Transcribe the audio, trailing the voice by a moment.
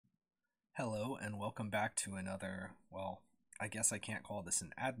Hello and welcome back to another, well, I guess I can't call this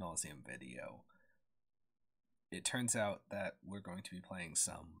an ad nauseam video. It turns out that we're going to be playing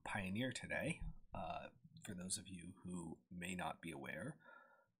some Pioneer today, for those of you who may not be aware,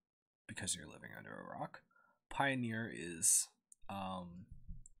 because you're living under a rock. Pioneer is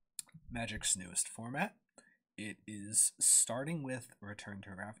Magic's newest format. It is starting with Return to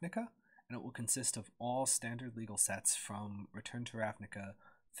Ravnica, and it will consist of all standard legal sets from Return to Ravnica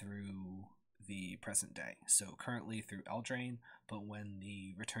through the present day. So currently through Eldraine, but when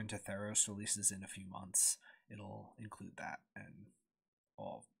the Return to Theros releases in a few months, it'll include that and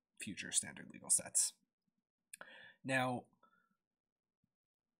all future standard legal sets. Now,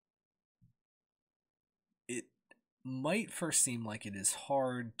 it might first seem like it is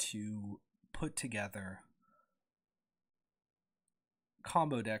hard to put together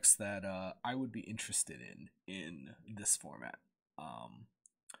combo decks that I would be interested in this format.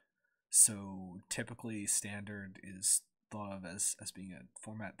 So typically standard is thought of as being a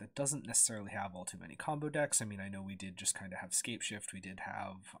format that doesn't necessarily have all too many combo decks. I mean, I know we did just kind of have Scapeshift, we did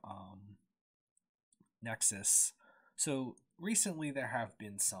have Nexus. So recently there have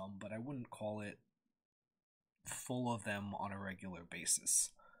been some, but I wouldn't call it full of them on a regular basis.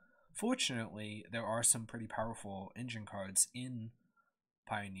 Fortunately, there are some pretty powerful engine cards in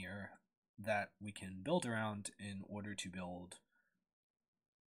Pioneer that we can build around in order to build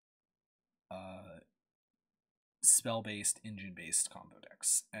spell-based, engine-based combo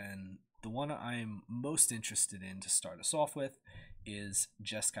decks. And the one I'm most interested in to start us off with is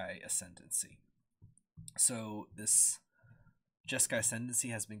Jeskai Ascendancy. So this Jeskai Ascendancy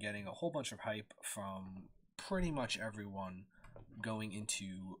has been getting a whole bunch of hype from pretty much everyone going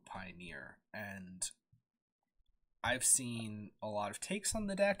into Pioneer, and I've seen a lot of takes on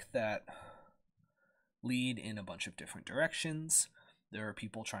the deck that lead in a bunch of different directions. There are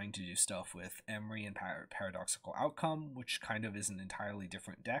people trying to do stuff with Emery and Paradoxical Outcome, which kind of is an entirely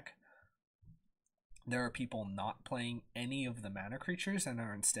different deck. There are people not playing any of the mana creatures and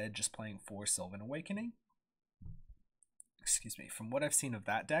are instead just playing 4 Sylvan Awakening. Excuse me. From what I've seen of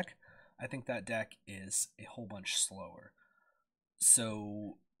that deck, I think that deck is a whole bunch slower.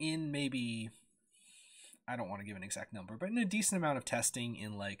 So in maybe, I don't want to give an exact number, but in a decent amount of testing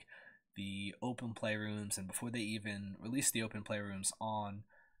in like the open play rooms, and before they even released the open play rooms on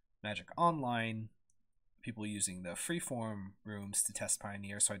Magic Online, people using the freeform rooms to test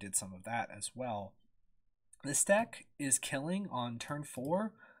Pioneer, so I did some of that as well. This deck is killing on turn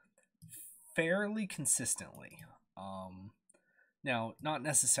 4 fairly consistently. Now, not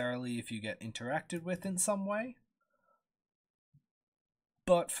necessarily if you get interacted with in some way,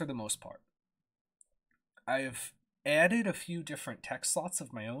 but for the most part. I've added a few different text slots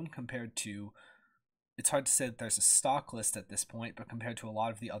of my own compared to, it's hard to say that there's a stock list at this point, but compared to a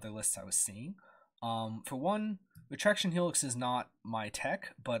lot of the other lists I was seeing. For one, Retraction Helix is not my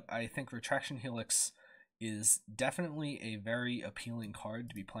tech, but I think Retraction Helix is definitely a very appealing card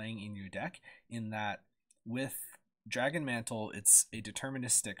to be playing in your deck, in that with Dragon Mantle, it's a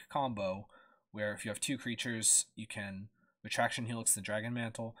deterministic combo where if you have 2 creatures, you can Retraction Helix the Dragon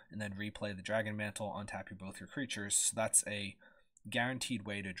Mantle, and then replay the Dragon Mantle, untap both your creatures. So that's a guaranteed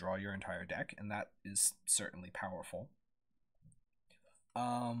way to draw your entire deck, and that is certainly powerful.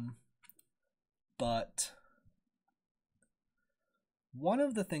 But one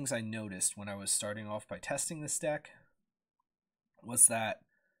of the things I noticed when I was starting off by testing this deck was that,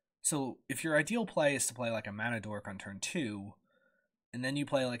 so if your ideal play is to play like a Mana Dork on turn 2, and then you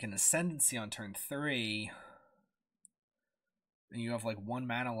play like an Ascendancy on turn 3, and you have like 1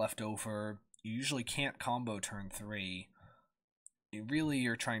 mana left over, you usually can't combo turn 3. Really,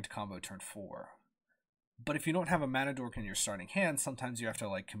 you're trying to combo turn 4. But if you don't have a Mana Dork in your starting hand, sometimes you have to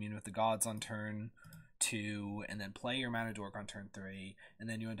like Commune with the Gods on turn 2, and then play your Mana Dork on turn 3, and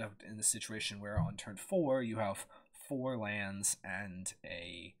then you end up in the situation where on turn 4, you have 4 lands and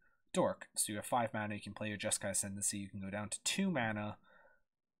a Dork. So you have 5 mana, you can play your Jeskai Ascendancy, you can go down to 2 mana,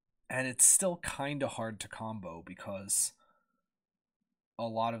 and it's still kind of hard to combo because a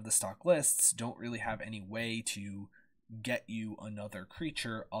lot of the stock lists don't really have any way to get you another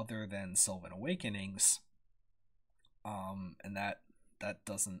creature other than Sylvan Awakenings, and that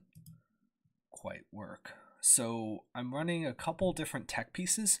doesn't quite work. So I'm running a couple different tech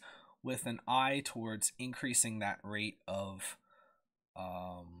pieces with an eye towards increasing that rate of,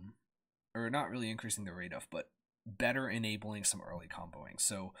 or not really increasing the rate of, but better enabling some early comboing.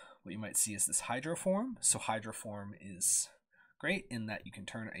 So what you might see is this Hydroform. So Hydroform is great in that you can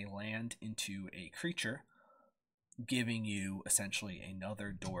turn a land into a creature, giving you essentially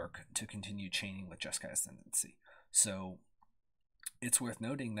another dork to continue chaining with Jeskai Ascendancy. So it's worth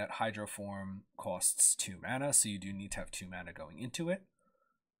noting that Hydroform costs 2 mana, so you do need to have 2 mana going into it.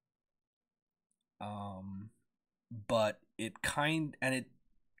 But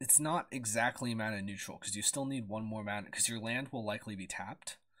it's not exactly mana neutral, because you still need 1 more mana, because your land will likely be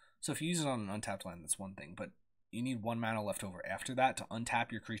tapped. So if you use it on an untapped land, that's one thing, but you need 1 mana left over after that to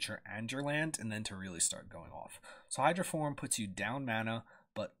untap your creature and your land, and then to really start going off. So Hydroform puts you down mana,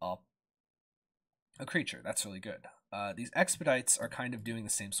 but up a creature. That's really good. These Expedites are kind of doing the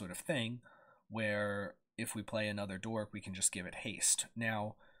same sort of thing, where if we play another dork, we can just give it haste.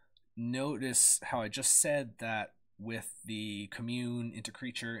 Now, notice how I just said that with the commune into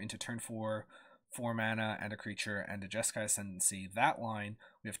creature into turn 4, 4 mana and a creature and a Jeskai Ascendancy, that line,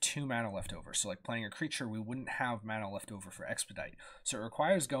 we have 2 mana left over. So like playing a creature, we wouldn't have mana left over for Expedite. So it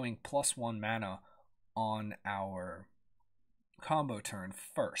requires going +1 mana on our combo turn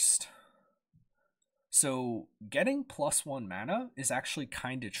first. So getting +1 mana is actually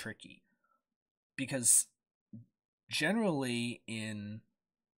kind of tricky, because generally in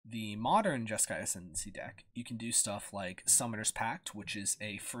the modern Jeskai Ascendancy deck, you can do stuff like Summoner's Pact, which is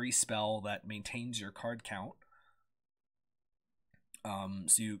a free spell that maintains your card count.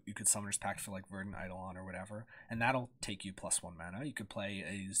 So you could Summoner's Pact for like Verdant Eidolon or whatever, and that'll take you +1 mana. You could play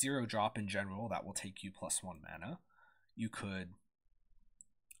a 0-drop in general, that will take you +1 mana. You could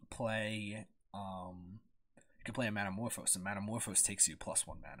play a Metamorphose, and Metamorphose takes you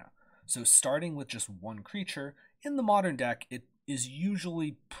 +1 mana. So starting with just 1 creature, in the modern deck, it is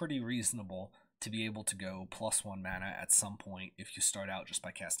usually pretty reasonable to be able to go +1 mana at some point if you start out just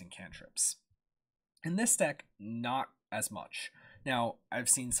by casting cantrips. In this deck, not as much. Now, I've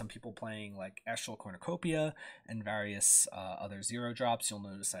seen some people playing like Astral Cornucopia and various other 0-drops. You'll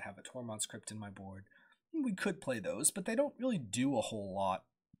notice I have a Tormod's Crypt in my board. We could play those, but they don't really do a whole lot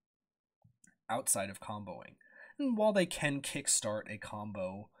outside of comboing. And while they can kickstart a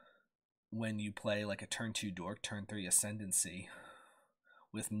combo when you play like a turn 2 Dork, turn 3 Ascendancy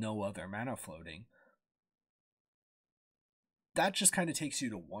with no other mana floating, that just kind of takes you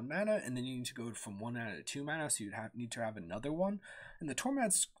to 1 mana, and then you need to go from 1 mana to 2 mana, so you'd need to have another one. And the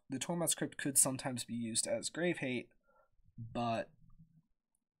Tormod's Crypt could sometimes be used as Grave Hate,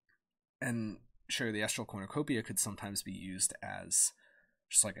 and sure, the Astral Cornucopia could sometimes be used as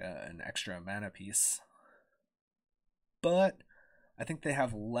just like an extra mana piece, but I think they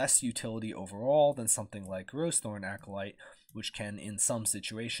have less utility overall than something like Rosethorn Acolyte, which can in some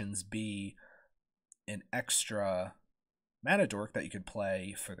situations be an extra mana dork that you could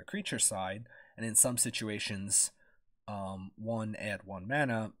play for the creature side, and in some situations, 1 add 1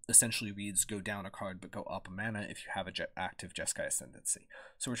 mana essentially reads go down a card but go up a mana if you have a active Jeskai Ascendancy.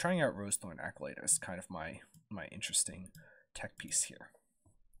 So we're trying out Rosethorn Acolyte as kind of my interesting tech piece here.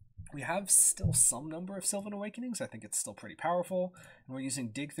 We have still some number of Sylvan Awakenings. I think it's still pretty powerful, and we're using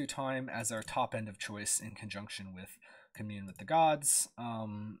Dig Through Time as our top end of choice in conjunction with Commune with the Gods,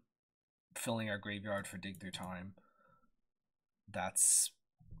 filling our graveyard for Dig Through Time. That's,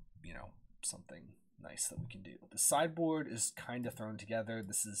 something nice that we can do. The sideboard is kind of thrown together.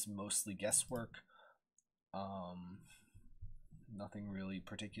 This is mostly guesswork. Nothing really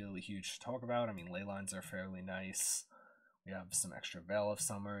particularly huge to talk about. I mean, Leylines are fairly nice. We have some extra Veil of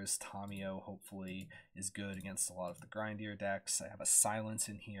Summers. Tamio hopefully is good against a lot of the grindier decks. I have a Silence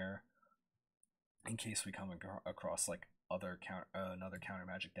in here in case we come across like another counter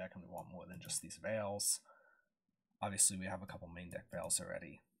magic deck and we want more than just these Veils. Obviously, we have a couple main deck Veils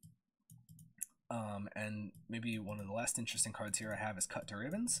already. And maybe one of the last interesting cards here I have is Cut to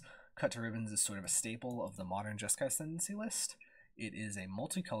Ribbons. Cut to Ribbons is sort of a staple of the modern Jeskai Ascendancy list. It is a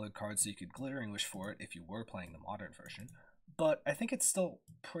multicolored card, so you could Glittering Wish for it if you were playing the modern version. But I think it's still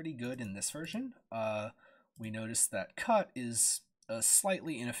pretty good in this version. We noticed that Cut is a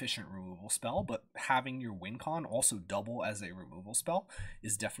slightly inefficient removal spell, but having your win con also double as a removal spell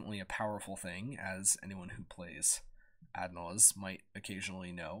is definitely a powerful thing, as anyone who plays Adnaz might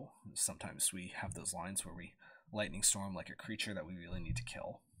occasionally know. Sometimes we have those lines where we Lightning Storm like a creature that we really need to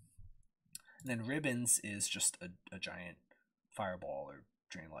kill. And then Ribbons is just a giant Fireball or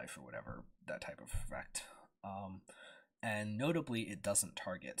Drain Life or whatever, that type of effect. And notably, it doesn't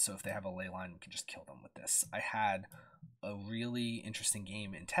target, so if they have a Leyline, we can just kill them with this. I had a really interesting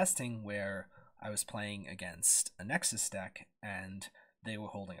game in testing where I was playing against a Nexus deck, and they were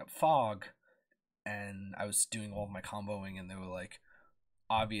holding up Fog, and I was doing all of my comboing, and they were like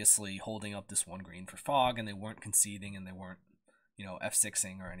obviously holding up this 1 green for Fog, and they weren't conceding, and they weren't,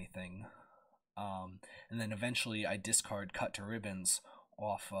 F6ing or anything. And then eventually I discard Cut to Ribbons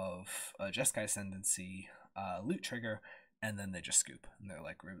off of a Jeskai Ascendancy loot trigger, and then they just scoop, and they're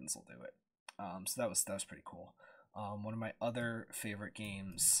like, Ribbons will do it. So that was pretty cool. One of my other favorite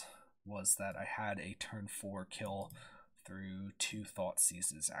games was that I had a turn 4 kill through 2 Thought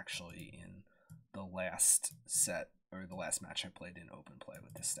Seizes actually in the last set, or the last match I played in open play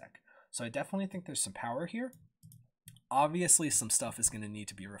with this deck. So I definitely think there's some power here. Obviously some stuff is going to need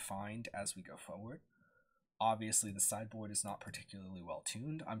to be refined as we go forward. Obviously the sideboard is not particularly well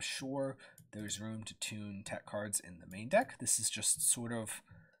tuned. I'm sure there's room to tune tech cards in the main deck. This is just sort of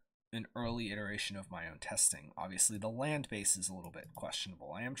an early iteration of my own testing. Obviously the land base is a little bit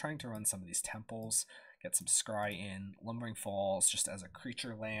questionable. I am trying to run some of these temples, get some scry in. Lumbering Falls, just as a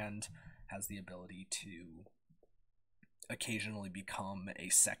creature land, has the ability to occasionally become a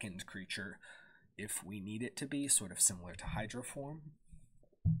second creature if we need it to be, sort of similar to Hydroform.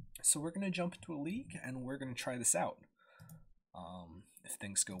 So we're going to jump into a league and we're going to try this out. If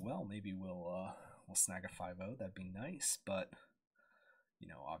things go well, maybe we'll snag a 5-0. That'd be nice, but you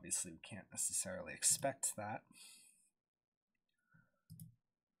know, obviously we can't necessarily expect that.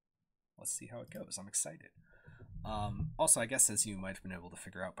 Let's see how it goes. I'm excited. Also, I guess as you might have been able to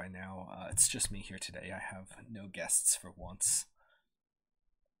figure out by now, it's just me here today. I have no guests for once.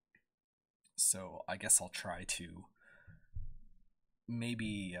 So I guess I'll try to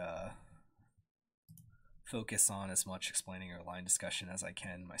maybe focus on as much explaining or line discussion as I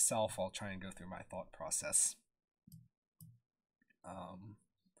can myself. I'll try and go through my thought process.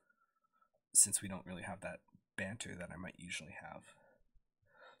 Since we don't really have that banter that I might usually have.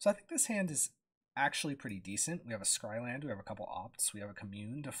 So I think this hand is actually pretty decent. We have a Scryland, we have a couple opts, we have a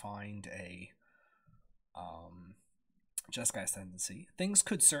commune to find a Jeskai Ascendancy. Things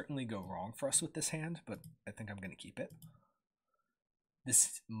could certainly go wrong for us with this hand, but I think I'm going to keep it.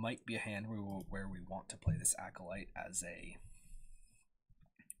 This might be a hand where we want to play this Acolyte as a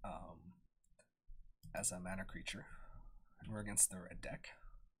mana creature. And we're against the red deck.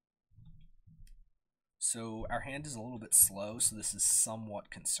 So our hand is a little bit slow, so this is somewhat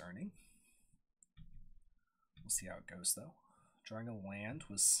concerning. We'll see how it goes though. Drawing a land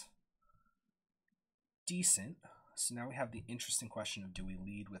was decent. So now we have the interesting question of, do we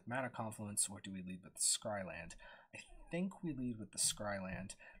lead with Mana Confluence or do we lead with the Scryland? I think we lead with the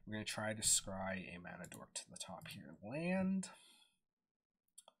Scryland. We're going to try to scry a Mana Dork to the top here. Land.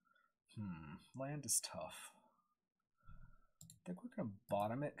 Land is tough. I think we're going to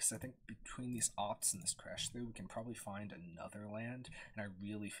bottom it because I think between these opts and this crash through, we can probably find another land, and I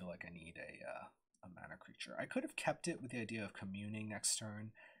really feel like I need a mana creature. I could have kept it with the idea of communing next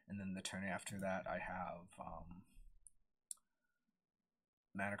turn, and then the turn after that I have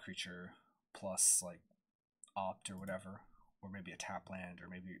mana creature plus like opt or whatever, or maybe a tap land, or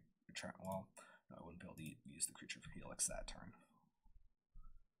maybe well, no, I wouldn't be able to use the creature for Helix that turn.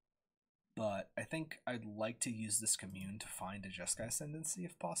 But I think I'd like to use this commune to find a Jeskai Ascendancy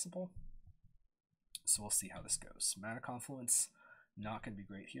if possible. So we'll see how this goes. Mana Confluence, not going to be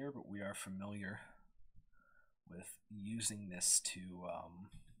great here, but we are familiar with using this to,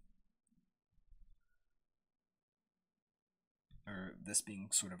 or this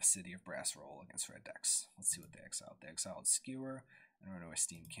being sort of a City of Brass roll against red decks. Let's see what they exiled. They exiled Skewer and Runaway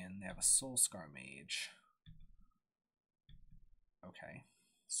Steamkin. They have a Soul Scar Mage. Okay.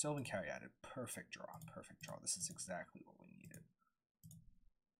 Sylvan Caryatid, perfect draw, perfect draw. This is exactly what we needed.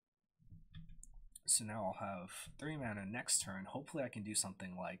 So now I'll have 3 mana next turn. Hopefully I can do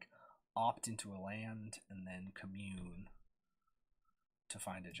something like opt into a land and then commune to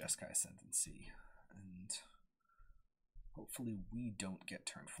find a Jeskai Ascendancy. And hopefully we don't get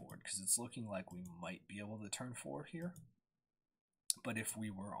turn forward, because it's looking like we might be able to turn 4 here. But if we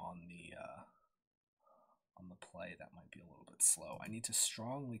were on the play, that might be a little bit slow. I need to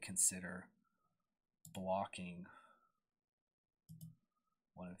strongly consider blocking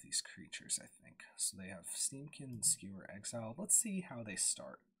one of these creatures, I think. So they have Steamkin, Skewer, Exile. Let's see how they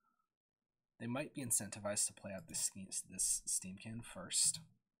start. They might be incentivized to play out this Steamkin first.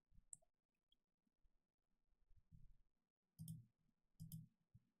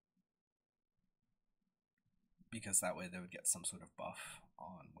 Because that way they would get some sort of buff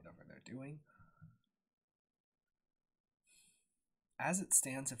on whatever they're doing. As it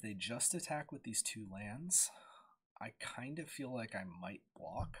stands, if they just attack with these 2 lands, I kind of feel like I might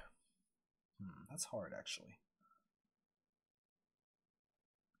block. That's hard, actually.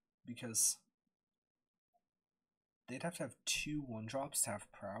 Because they'd have to have 2 1-drops to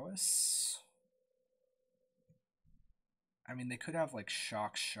have Prowess. I mean, they could have, like,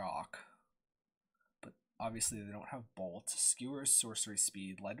 Shock, but obviously they don't have Bolt. Skewer is Sorcery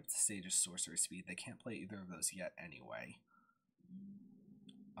Speed, Light Up the Stage is Sorcery Speed. They can't play either of those yet anyway.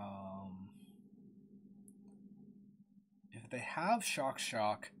 If they have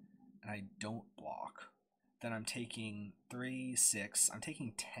Shock and I don't block, then I'm taking 3, 6, I'm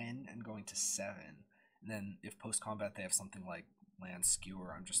taking 10 and going to 7. And then if post-combat they have something like land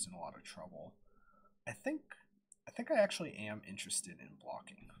skewer, I'm just in a lot of trouble. I think I actually am interested in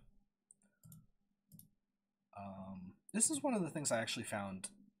blocking. This is one of the things I actually found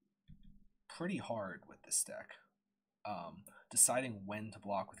pretty hard with this deck. Deciding when to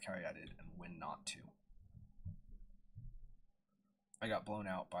block with Caryatid and when not to. I got blown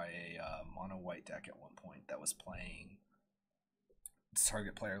out by a mono white deck at one point that was playing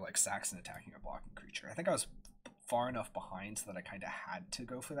target player like Saxon attacking a blocking creature. I think I was far enough behind so that I kind of had to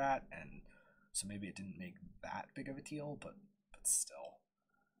go for that, and so maybe it didn't make that big of a deal, but still.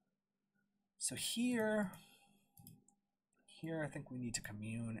 So here I think we need to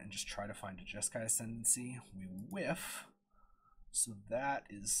commune and just try to find a Jeskai Ascendancy. We whiff, so that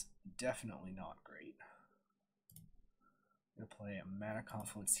is definitely not great. I'm going to play a Mana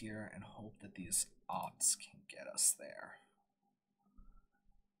Confluence here and hope that these opts can get us there.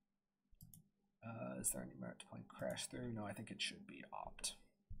 Is there any merit to playing Crash Through? No, I think it should be opt.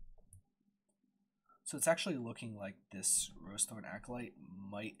 So it's actually looking like this Rosethorn Acolyte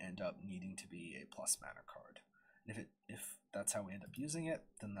might end up needing to be a plus mana card. And if that's how we end up using it,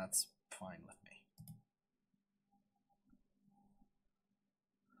 then that's fine with me.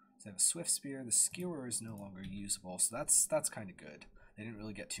 So I have a Swift Spear. The Skewer is no longer usable, so that's kind of good. They didn't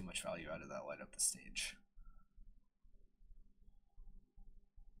really get too much value out of that light up the stage.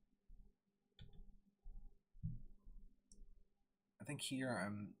 I think here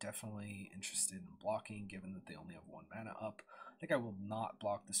I'm definitely interested in blocking, given that they only have 1 mana up. I think I will not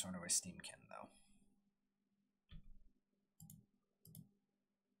block this Runaway Steamkin, though.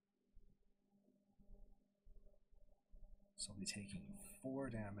 So I'll be taking 4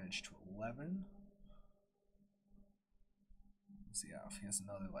 damage to 11. Let's see if he has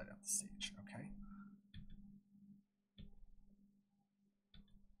another light up the stage. Okay.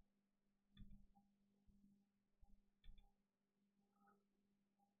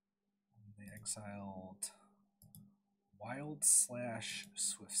 They exiled Wild Slash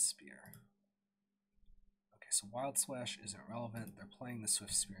Swift Spear. Okay, so Wild Slash isn't relevant. They're playing the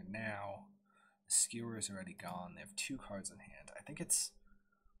Swift Spear now. The Skewer is already gone. They have 2 cards in hand. I think it's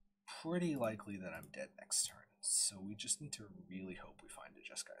pretty likely that I'm dead next turn. So we just need to really hope we find a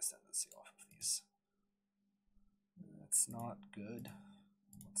Jeskai Ascendancy off of these. That's not good.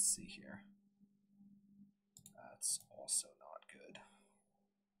 Let's see here. That's also not good.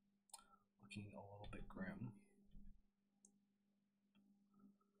 Looking a little bit grim.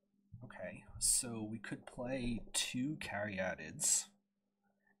 Okay, so we could play 2 Caryatids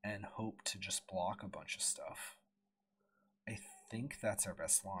and hope to just block a bunch of stuff. I think that's our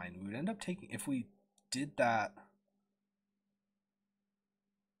best line. We would end up taking, if we did that,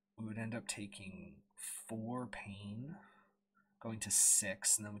 we would end up taking 4 pain, going to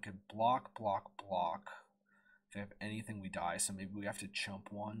 6, and then we could block, block, block. If we have anything, we die, so maybe we have to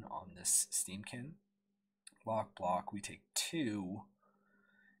chump 1 on this Steamkin. Block, block, we take 2.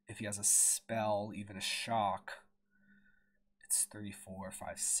 If he has a spell, even a shock, it's 34,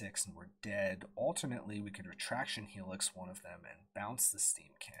 5, 6, and we're dead. Alternately, we could Retraction Helix one of them and bounce the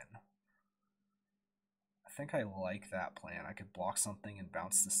Steamkin. I think I like that plan. I could block something and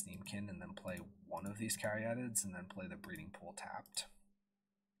bounce the Steamkin and then play one of these Caryatids and then play the Breeding Pool tapped.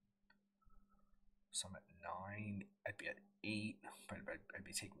 So I'm at 9. I'd be at 8, but I'd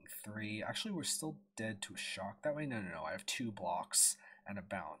be taking 3. Actually, we're still dead to a shock that way. No. I have 2 blocks and a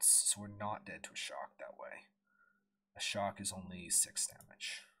bounce, so we're not dead to a shock that way. A shock is only 6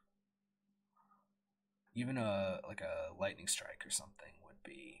 damage. Even like a lightning strike or something would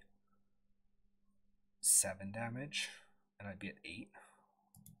be 7 damage, and I'd be at 8.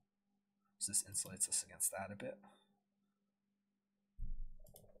 So this insulates us against that a bit.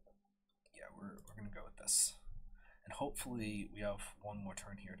 Yeah, we're gonna go with this, and hopefully we have one more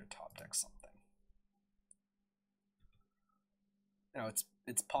turn here to top deck something. You know,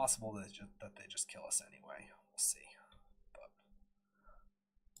 it's possible that they just kill us anyway. We'll see. But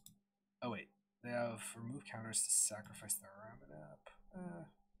oh wait, they have remove counters to sacrifice their Ramanap.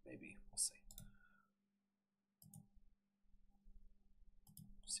 Maybe we'll see.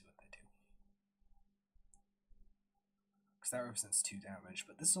 See what they do. Because that represents 2 damage,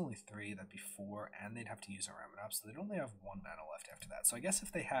 but this is only 3. That'd be 4, and they'd have to use a Ramanap, so they'd only have 1 mana left after that. So I guess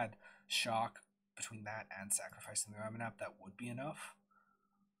if they had shock between that and sacrificing the Ramanap, that would be enough.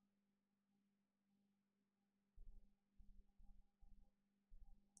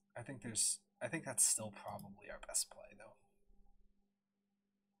 I think that's still probably our best play, though.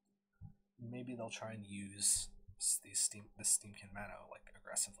 Maybe they'll try and use this Steamkin mana like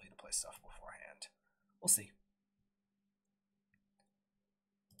aggressively to play stuff beforehand. We'll see.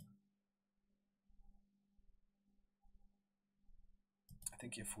 I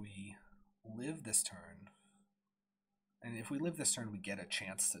think if we live this turn, and if we live this turn, we get a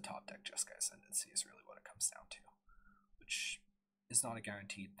chance to top deck Jeskai Ascendancy is really what it comes down to, which is not a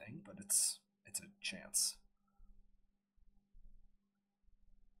guaranteed thing, but it's a chance.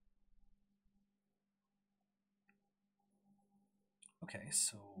 Okay,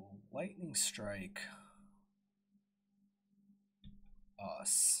 so Lightning Strike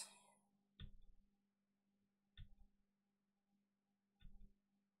us.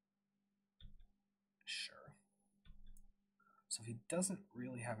 Sure. So if he doesn't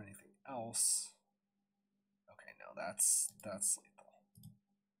really have anything else, okay, no, that's lethal.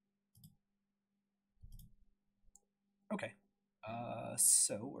 Okay,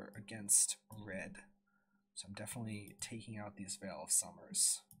 so we're against red. So I'm definitely taking out these Veil of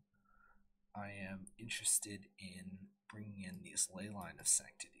Summers. I am interested in bringing in these Leyline of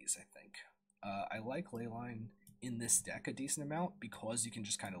Sanctities, I think. I like Leyline in this deck a decent amount because you can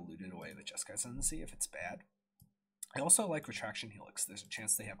just kind of loot it away with Jeskai Ascendancy if it's bad. I also like Retraction Helix. There's a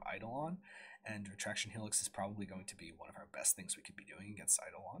chance they have Eidolon, and Retraction Helix is probably going to be one of our best things we could be doing against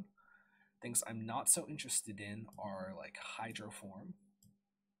Eidolon. Things I'm not so interested in are like Hydroform.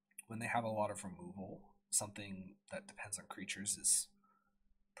 When they have a lot of removal, something that depends on creatures is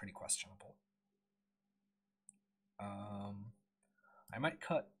pretty questionable. I might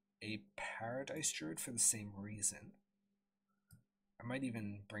cut a Paradise Druid for the same reason. I might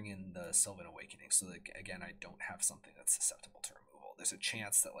even bring in the Sylvan Awakening so that, again, I don't have something that's susceptible to removal. There's a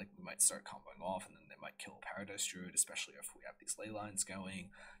chance that like we might start comboing off and then they might kill Paradise Druid, especially if we have these ley lines going.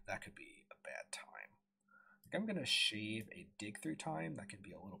 That could be a bad time. I'm going to shave a dig through time. That can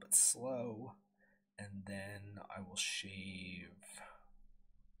be a little bit slow. And then I will shave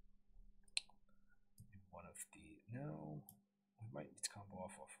one of the... No, we might need to combo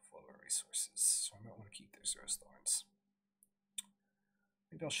off of lower resources, so I might want to keep those Rose Thorns.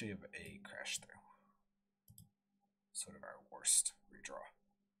 Maybe I'll shave a Crash Through. Sort of our worst redraw.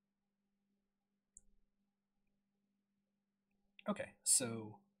 Okay,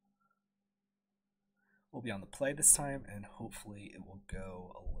 so we'll be on the play this time, and hopefully it will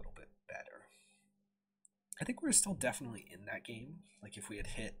go a little bit better. I think we're still definitely in that game. Like if we had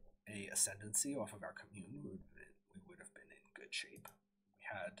hit a Ascendancy off of our commune, we would have been in good shape. We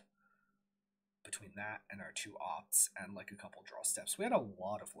had, between that and our two opts and like a couple draw steps, we had a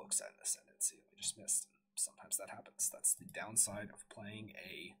lot of looks at an Ascendancy. We just missed. Sometimes that happens. That's the downside of playing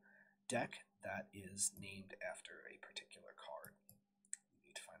a deck that is named after a particular card. You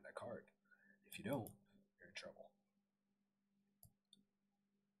need to find that card. If you don't, you're in trouble.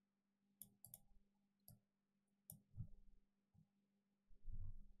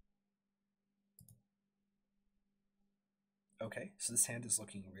 Okay, so this hand is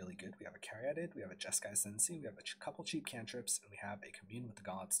looking really good. We have a Caryatid, we have a Jeskai Ascendancy, we have a couple cheap cantrips, and we have a Commune with the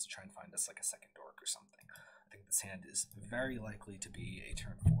Gods to try and find us like a second dork or something. I think this hand is very likely to be a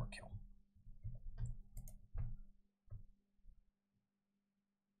turn 4 kill.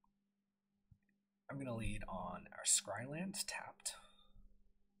 I'm going to lead on our Scryland tapped.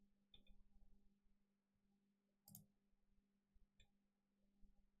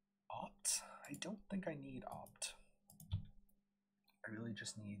 Opt? I don't think I need opt. I really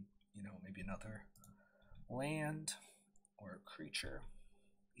just need, you know, maybe another land or a creature.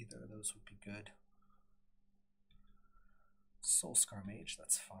 Either of those would be good. Soul Scar Mage,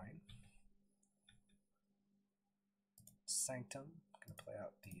 that's fine. Sanctum, I'm going to play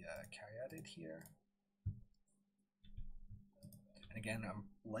out the Caryatid here. And again, I'm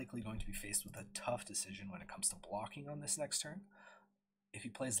likely going to be faced with a tough decision when it comes to blocking on this next turn. If he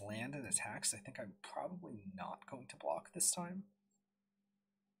plays land and attacks, I think I'm probably not going to block this time.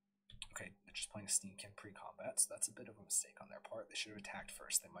 Okay, they're just playing Steamkin pre-combat, so that's a bit of a mistake on their part. They should have attacked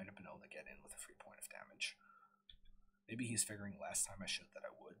first. They might have been able to get in with a free point of damage. Maybe he's figuring last time I showed that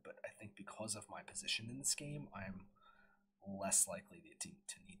I would, but I think because of my position in this game, I'm less likely to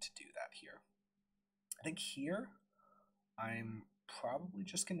need to do that here. I think here, I'm probably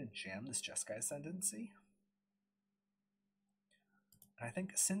just going to jam this Jeskai Ascendancy. And I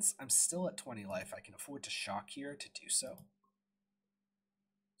think since I'm still at 20 life, I can afford to shock here to do so.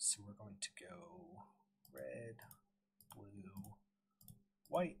 So we're going to go red, blue,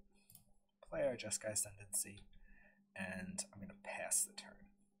 white, play our Jeskai Ascendancy, and I'm going to pass the turn.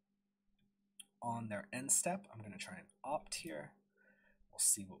 On their end step, I'm going to try and opt here. We'll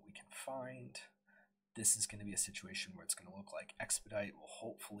see what we can find. This is going to be a situation where it's going to look like Expedite will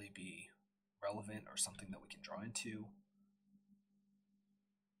hopefully be relevant or something that we can draw into.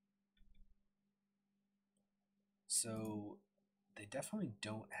 So they definitely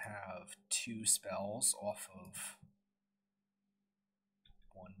don't have 2 spells off of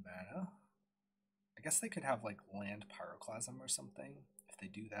 1 mana. I guess they could have like land Pyroclasm or something. If they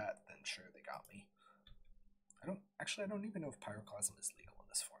do that, then sure, they got me. I don't even know if Pyroclasm is legal in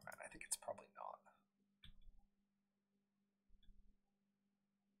this format. I think it's probably not.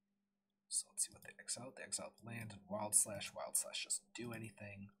 So let's see what they exiled. They exiled land and Wild Slash. Wild Slash doesn't do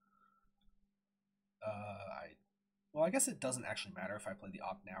anything. Well, I guess it doesn't actually matter if I play the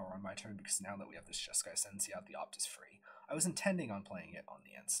Opt now or on my turn, because now that we have this Jeskai Ascendancy out, the Opt is free. I was intending on playing it on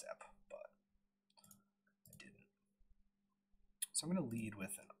the end step, but I didn't. So I'm going to lead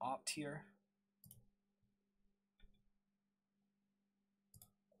with an Opt here.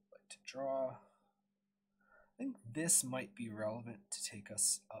 I'd like to draw. I think this might be relevant to take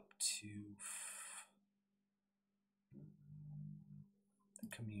us up to... The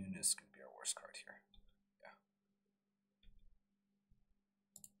Commune is going to be our worst card here.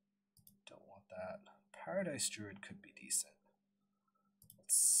 That Paradise Druid could be decent.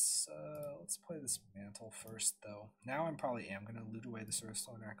 Let's play this Mantle first, though. Now I'm probably going to loot away the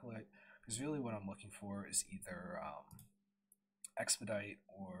Soulstone Acolyte, because really what I'm looking for is either Expedite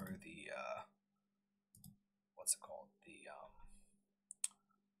or the what's it called, the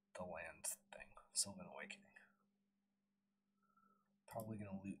land thing, Sylvan Awakening. Probably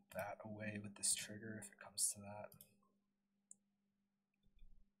gonna loot that away with this trigger if it comes to that.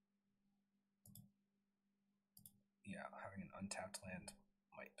 Yeah, having an untapped land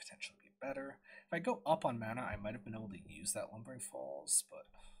might potentially be better. If I go up on mana, I might have been able to use that Lumbering Falls, but...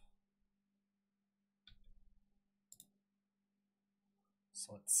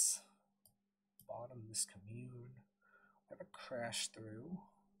 So let's bottom this Commune. We have a Crash Through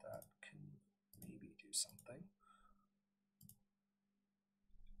that can maybe do something.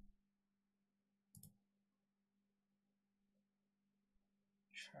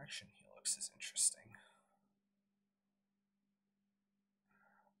 Traction Helix is interesting.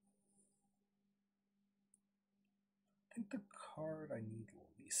 I think the card I need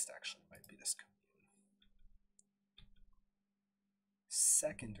least actually might be this Commune.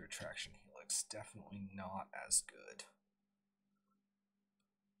 Second Retraction Helix, definitely not as good.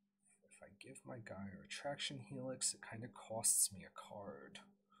 If I give my guy a Retraction Helix, it kind of costs me a card.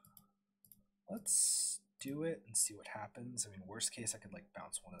 Let's do it and see what happens. I mean, worst case, I could like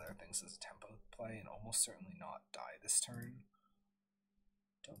bounce one of their things as a tempo play and almost certainly not die this turn.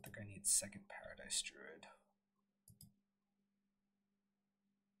 Don't think I need second Paradise Druid.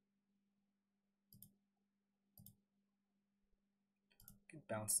 Could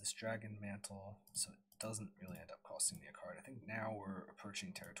bounce this Dragon Mantle, so it doesn't really end up costing me a card. I think now we're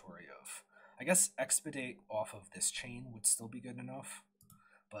approaching territory of, I guess Expedite off of this chain would still be good enough,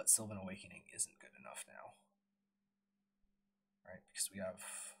 but Sylvan Awakening isn't good enough now. Right, because we have,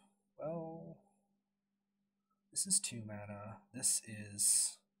 well, this is 2 mana, this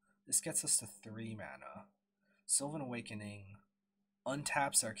gets us to 3 mana. Sylvan Awakening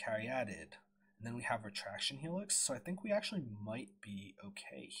untaps our Caryatid, and then we have Retraction Helix, so I think we actually might be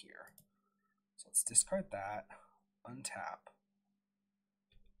okay here. So let's discard that, untap,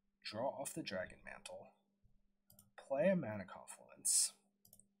 draw off the Dragon Mantle, play a Mana Confluence,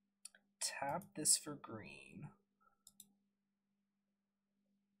 tap this for green,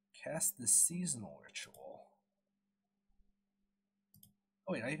 cast the Seasonal Ritual.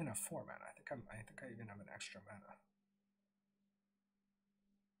 Oh wait, I even have 4 mana. I think I even have an extra mana.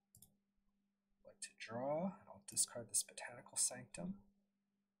 To draw, and I'll discard this Botanical Sanctum.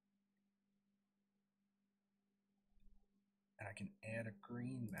 And I can add a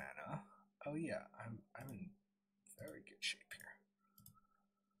green mana. Oh yeah, I'm in very good shape here.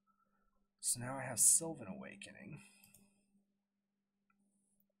 So now I have Sylvan Awakening.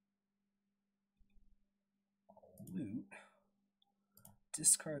 I'll loot.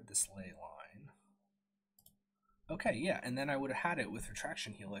 Discard this Ley Line. Okay, yeah, and then I would have had it with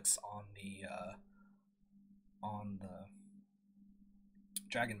Retraction Helix on the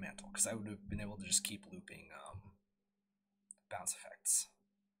Dragon Mantle, because I would have been able to just keep looping bounce effects.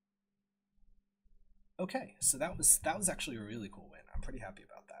 Okay, so that was actually a really cool win. I'm pretty happy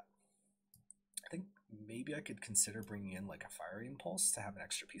about that. I think maybe I could consider bringing in like a Fiery Impulse to have an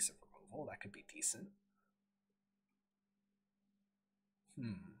extra piece of removal. That could be decent.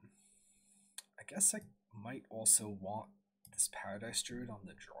 I guess I might also want this Paradise Druid on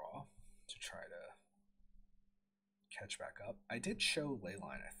the draw to try to catch back up. I did show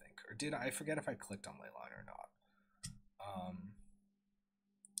Leyline, I think, or did I forget if I clicked on Leyline or not? I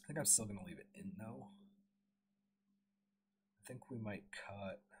think I'm still gonna leave it in though. I think we might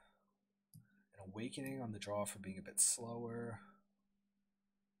cut, and Awakening on the draw for being a bit slower.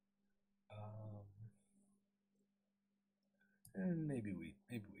 And maybe we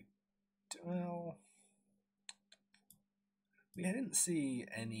well, we didn't see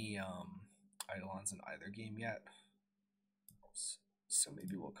any Eidolons in either game yet, so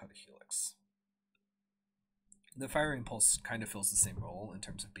maybe we'll cut a Helix. The Firing Pulse kind of fills the same role in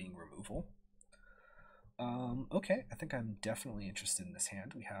terms of being removal. Okay, I think I'm definitely interested in this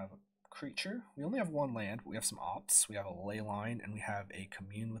hand. We have creature. We only have one land, but we have some ops. We have a Leyline, and we have a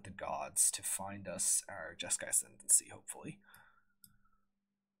Commune with the Gods to find us our Jeskai Ascendancy, hopefully.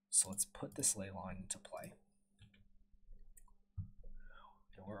 So let's put this Leyline into play.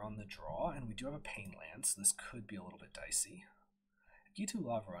 Okay, we're on the draw, and we do have a Pain land, so this could be a little bit dicey. G2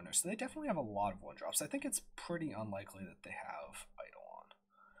 Lava Runner, so they definitely have a lot of 1-drops. I think it's pretty unlikely that they have Eidolon.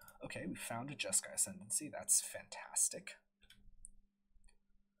 Okay, we found a Jeskai Ascendancy. That's fantastic.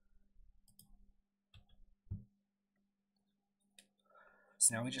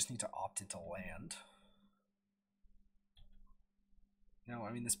 So now we just need to opt into land. Now,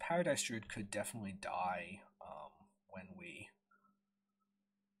 I mean, this Paradise Druid could definitely die when we...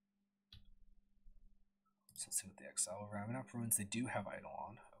 So let's see what the exile. Ravenap Ruins, they do have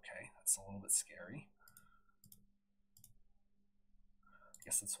Eidolon. Okay, that's a little bit scary. I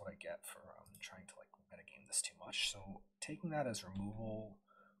guess that's what I get for trying to like metagame this too much. So taking that as removal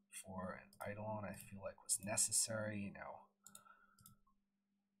for an Eidolon, I feel like was necessary. Now,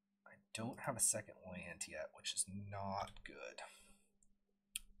 I don't have a second land yet, which is not good.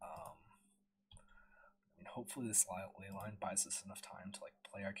 I mean, hopefully this Leyline buys us enough time to like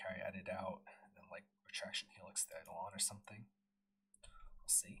play our Caryatid out and then like Retraction Helix the Eidolon or something. We'll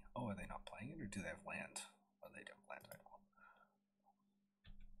see. Oh, are they not playing it, or do they have land? Oh, they don't have land Eidolon.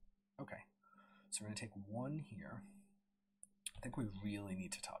 Okay, so we're going to take one here. I think we really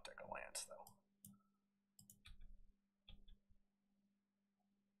need to top deck a land, though.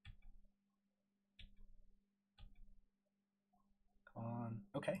 Come on.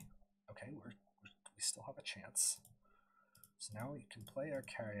 Okay, we still have a chance. So now we can play our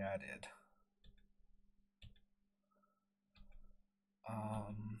Caryatid.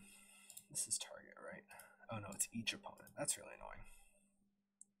 This is target, right? Oh no, it's each opponent. That's really annoying.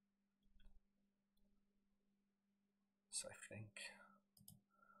 So I think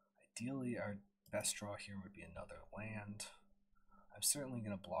ideally our best draw here would be another land. I'm certainly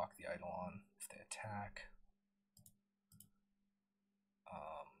going to block the Eidolon if they attack.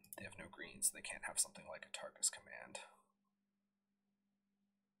 They have no greens, so they can't have something like a Tarkus Command.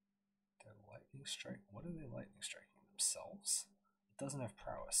 They're lightning strike. What are they lightning striking themselves? It doesn't have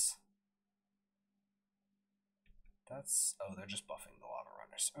prowess. That's, oh, they're just buffing the Lava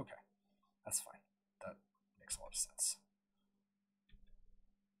Runners. Okay, that's fine. That makes a lot of sense.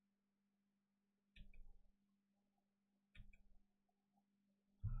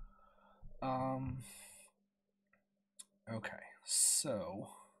 Okay, so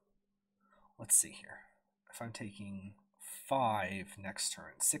let's see here. If I'm taking 5 next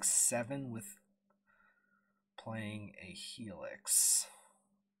turn, 6, 7 with playing a Helix.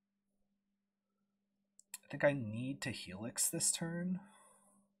 I think I need to Helix this turn.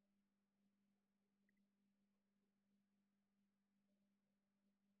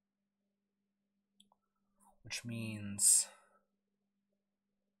 Which means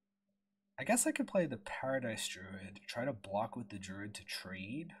I guess I could play the Paradise Druid, try to block with the Druid to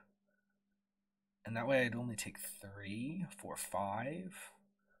trade. And that way I'd only take 3, 4, 5.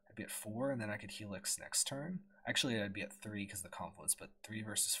 I'd be at 4, and then I could Helix next turn. Actually, I'd be at 3 because of the Confluence, but 3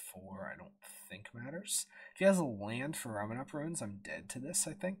 versus 4 I don't think matters. If he has a land for Ravenap Ruins, I'm dead to this,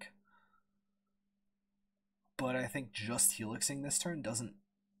 I think. But I think just Helixing this turn doesn't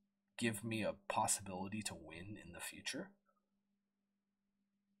give me a possibility to win in the future.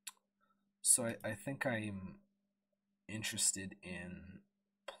 So I think I'm interested in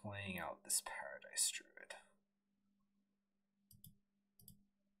playing out this Paradise Druid.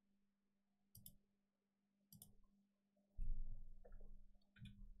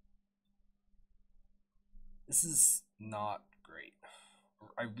 This is not great.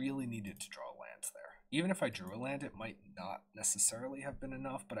 I really needed to draw lands there. Even if I drew a land, it might not necessarily have been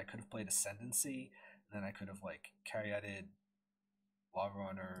enough, but I could have played Ascendancy, and then I could have like Caryatid, Lava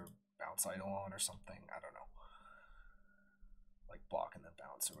Runner, bounce Eidolon or something. I don't know. Like block and then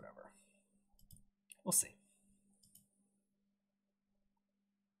bounce or whatever. We'll see.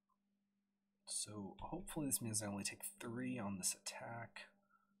 So hopefully this means I only take 3 on this attack.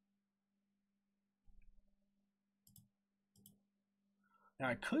 Now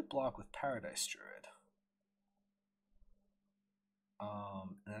I could block with Paradise Druid.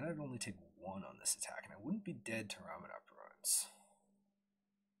 And then I'd only take 1 on this attack, and I wouldn't be dead to Mono R Prowess.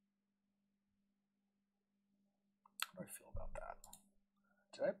 How do I feel about that?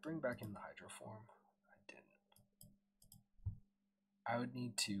 Did I bring back in the Hydroform? I didn't. I would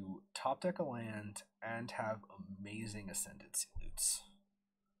need to top deck a land and have amazing Ascendancy loots.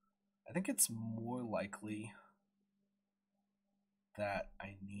 I think it's more likely that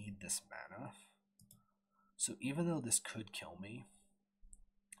I need this mana. So even though this could kill me,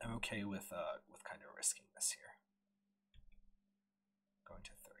 I'm okay with kind of risking this here. Going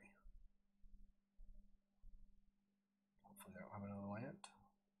to 3. Hopefully they don't have another land.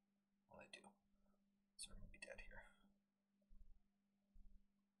 Well, they do. So we're gonna be dead here.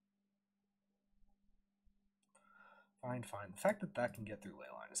 Fine, fine. The fact that that can get through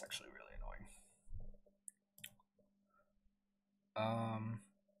Leyline is actually really annoying.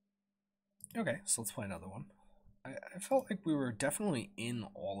 Okay, so let's play another one. I felt like we were definitely in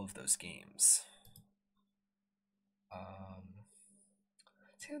all of those games.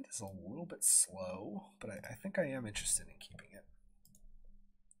 This hand is a little bit slow, but I think I am interested in keeping it.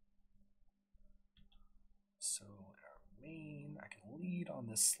 So in our main, I can lead on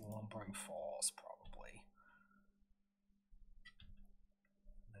this Slumbering Falls probably.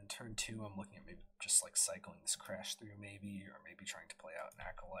 And then turn 2, I'm looking at maybe just like cycling this Crash through maybe, or maybe trying to play out an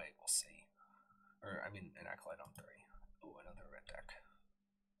Acolyte, we'll see. Or, I mean, an Acolyte on 3. Oh, another red deck.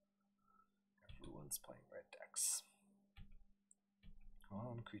 Everyone's playing red decks. Come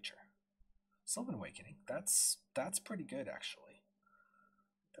on, creature. Sylvan Awakening. That's pretty good, actually.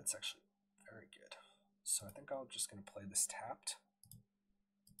 That's actually very good. So I think I'm just going to play this tapped.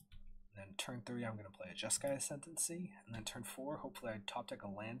 And then turn 3, I'm going to play a Jeskai Ascendancy. And then turn 4, hopefully I top deck a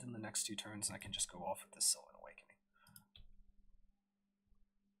land in the next 2 turns, and I can just go off with this Sylvan Awakening.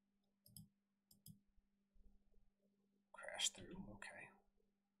 Through, okay.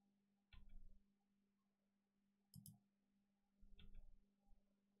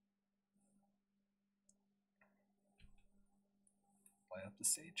 Light up the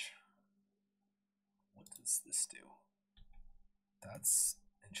stage. What does this do? That's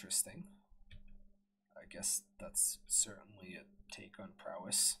interesting. I guess that's certainly a take on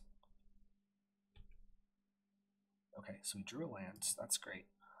Prowess. Okay, so we drew a land. That's great.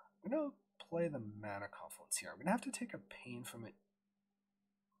 I'm gonna play the Mana Confluence here. I'm gonna have to take a pain from it.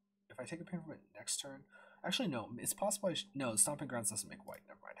 If I take a pain from it next turn, actually no, it's possible. No, the Stomping Grounds doesn't make white.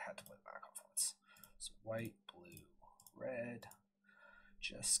 Never mind. I had to play the Mana Confluence. So white, blue, red,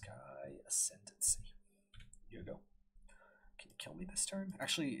 Jeskai Ascendancy. Here you go. Can you kill me this turn?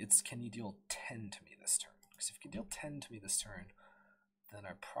 Actually, it's can you deal 10 to me this turn? Because if you can deal 10 to me this turn, then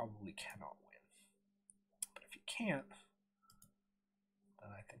I probably cannot win. But if you can't,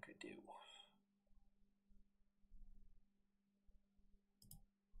 then I think I do.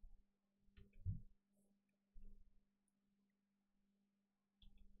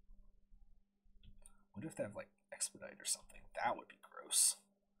 What if they have like Expedite or something? That would be gross.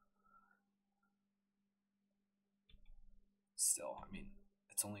 Still, I mean,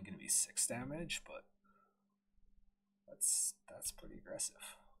 it's only going to be 6 damage, but that's pretty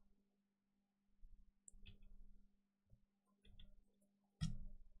aggressive.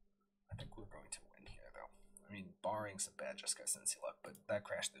 I think we're going to win here, though. I mean, barring some bad Jeskai Ascendancy luck, but that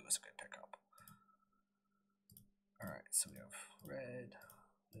Crash through was a good pickup. All right, so we have red,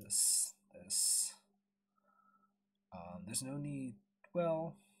 this. There's no need.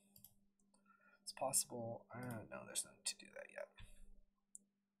 Well, it's possible. No, there's no need to do that yet.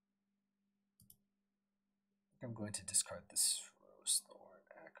 I think I'm going to discard this Rose Thorn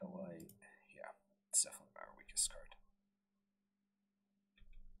Acolyte. Yeah, it's definitely our weakest card.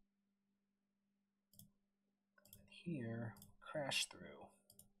 And then here, Crash through.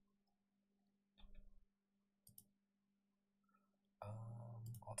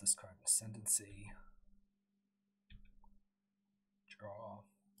 I'll discard an Ascendancy. Draw.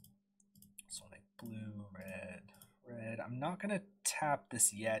 So I'll make blue, red. I'm not going to tap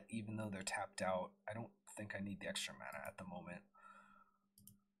this yet, even though they're tapped out. I don't think I need the extra mana at the moment.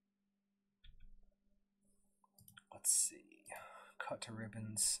 Let's see. Cut to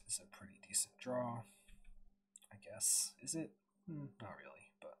Ribbons is a pretty decent draw, I guess. Is it? Not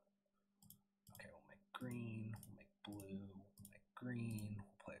really, but okay, we'll make green, we'll make blue, we'll make green,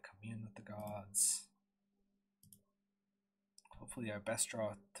 we'll play a Commune with the Gods. Hopefully our best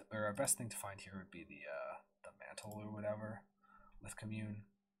draw, or our best thing to find here would be the Mantle or whatever with Commune.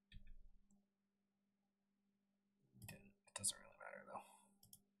 It doesn't really matter though.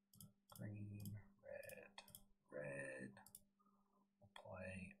 Green, red. We'll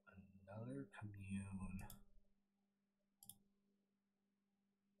play another Commune.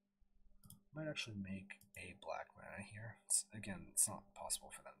 actually make a black mana here. Again, it's not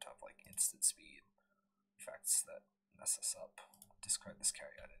possible for them to have like instant speed effects that mess us up. Discard this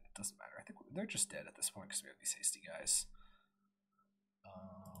Caryatid. It doesn't matter. I think they're just dead at this point because we have these hasty guys.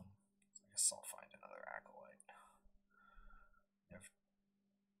 I guess I'll find another Acolyte.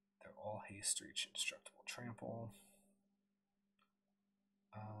 They're all haste, reach, indestructible, trample.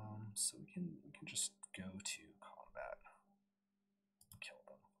 So we can just go to combat, kill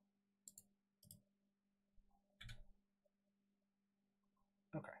them.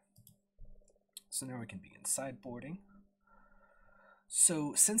 Okay. So now we can begin sideboarding.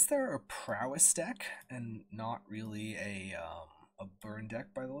 So since they're a prowess deck and not really a burn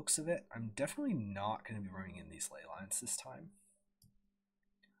deck by the looks of it, I'm definitely not going to be running in these ley lines this time.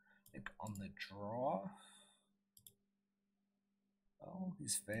 I think on the draw, well,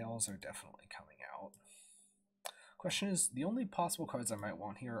 these veils are definitely coming out. Question is, the only possible cards I might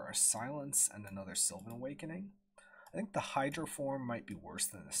want here are Silence and another Sylvan Awakening. I think the Hydroform might be worse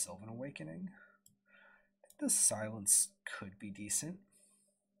than the Sylvan Awakening. I think the Silence could be decent.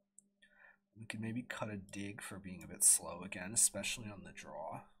 We could maybe cut a dig for being a bit slow again, especially on the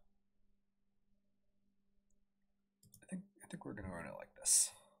draw. I think we're gonna run it like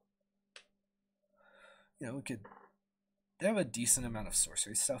this. You know, they have a decent amount of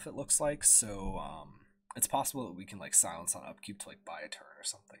sorcery stuff, it looks like, so it's possible that we can like silence on upkeep to like buy a turn or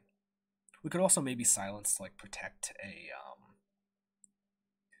something. We could also maybe silence to like protect a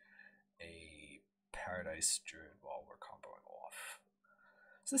Paradise Druid while we're comboing off.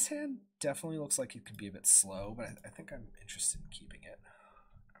 So this hand definitely looks like it could be a bit slow, but I think I'm interested in keeping it.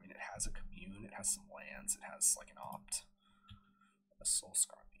 I mean, it has a commune, it has some lands, it has like an opt, a Soul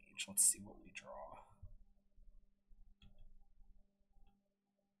Scar Mage. Let's see what we draw.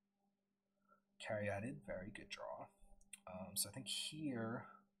 Caryatid, very good draw. So I think here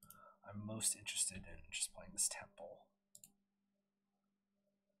I'm most interested in just playing this Temple.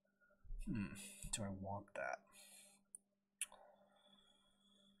 Do I want that?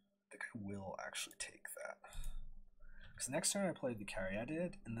 I think I will actually take that. Because next turn I play the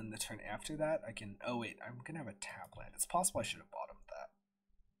Caryatid, and then the turn after that I can... Oh wait, I'm going to have a tap land. It's possible I should have bottomed that.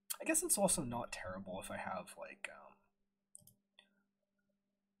 I guess it's also not terrible if I have like...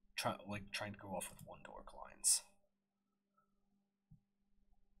 trying to go off with one dork lines.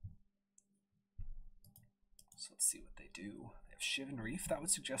 So let's see what they do. They have Shivan Reef. That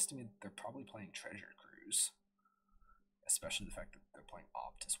would suggest to me that they're probably playing Treasure Cruise, especially the fact that they're playing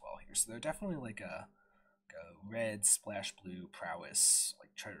Opt as well here. So they're definitely like a red splash blue prowess,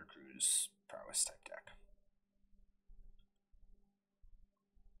 like Treasure Cruise prowess type deck.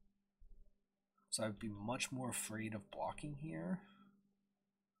 So I'd be much more afraid of blocking here.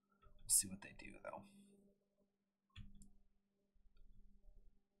 We'll see what they do though.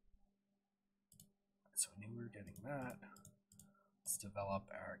 So I knew we were getting that. Let's develop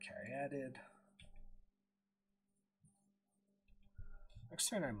our Caryatid. Next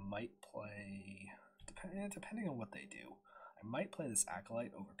turn I might play, depending on what they do, I might play this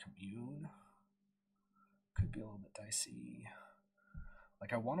Acolyte over Commune. Could be a little bit dicey.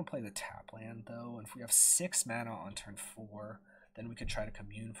 Like I want to play the tap land though, and if we have 6 mana on turn 4, then we could try to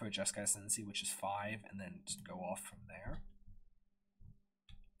Commune for a Jeskai Ascendancy, which is 5, and then just go off from there.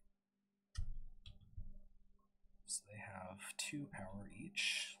 So they have 2 power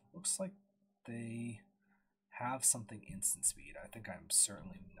each. Looks like they have something instant speed. I think I'm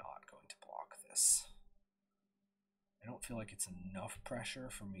certainly not going to block this. I don't feel like it's enough pressure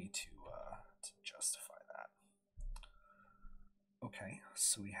for me to justify that. Okay,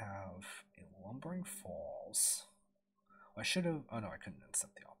 so we have a Lumbering Falls. I should have... Oh no, I couldn't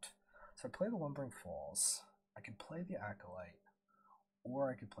accept the opt. So I play the Lumbering Falls. I could play the Acolyte, or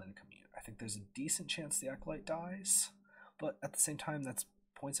I could play the Commune. I think there's a decent chance the Acolyte dies, but at the same time, that's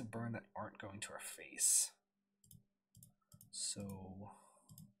points of burn that aren't going to our face. So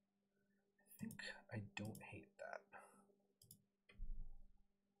I think I don't hate that.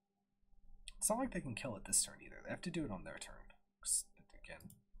 It's not like they can kill it this turn either. They have to do it on their turn. Again,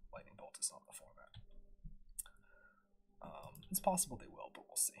 Lightning Bolt is not the format. It's possible they will, but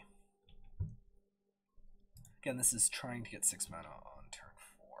we'll see. Again, this is trying to get 6 mana on turn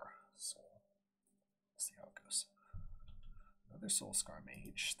 4, so we'll see how it goes. Another Soul Scar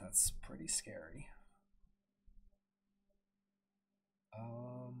Mage. That's pretty scary.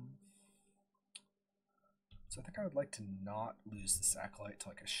 So I think I would like to not lose this Acolyte to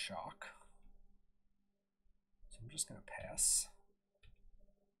like a shock. So I'm just going to pass.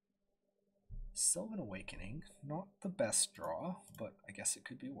 Sylvan Awakening, not the best draw, but I guess it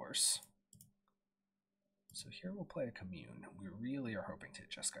could be worse. So here we'll play a Commune. We really are hoping to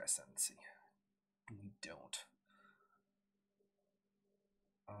hit Jeskai Ascendancy. We don't.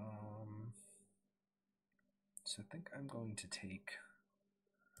 So I think I'm going to take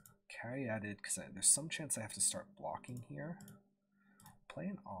Caryatid because there's some chance I have to start blocking here. Play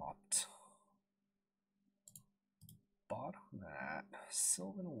an Opt. Bottom that.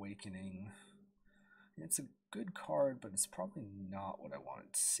 Sylvan Awakening. It's a good card, but it's probably not what I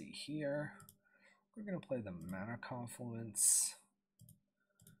wanted to see here. We're going to play the Mana Confluence.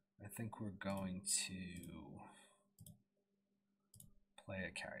 I think we're going to play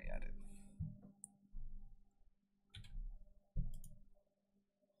a Caryatid.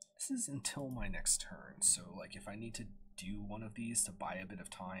 This is until my next turn, so like if I need to do one of these to buy a bit of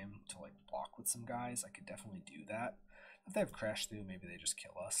time to like block with some guys, I could definitely do that. If they have Crash Through, maybe they just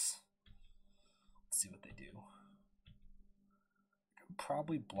kill us. Let's see what they do. I'm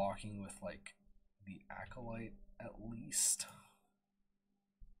probably blocking with like the Acolyte at least.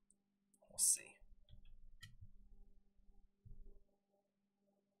 We'll see.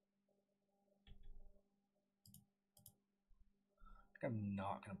 I'm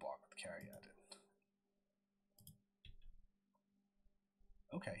not going to block with Caryatid.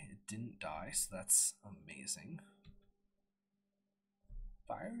 Okay, it didn't die, so that's amazing.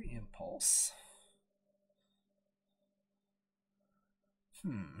 Fiery Impulse.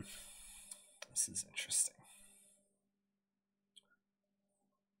 This is interesting.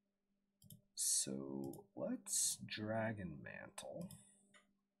 So let's Dragon Mantle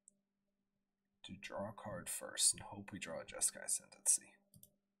to draw a card first and hope we draw a Jeskai Ascendancy.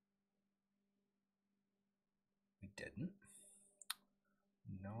 We didn't.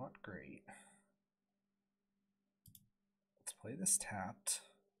 Not great. Let's play this tapped.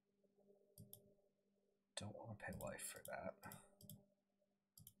 Don't want to pay life for that.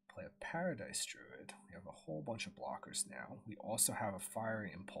 Play a Paradise Druid. We have a whole bunch of blockers now. We also have a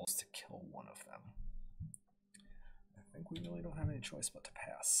Fiery Impulse to kill one of them. I think we really don't have any choice but to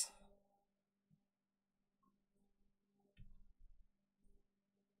pass.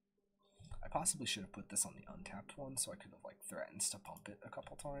 I possibly should have put this on the untapped one so I could have like threatened to pump it a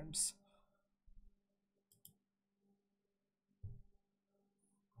couple times. I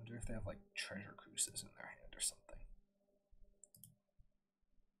wonder if they have like Treasure Cruises in their hand or something.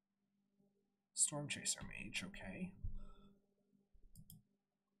 Storm Chaser Mage, okay.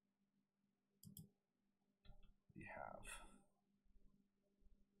 We have.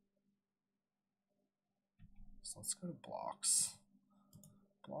 So let's go to blocks.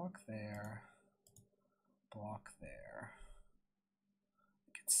 Block there. Block there.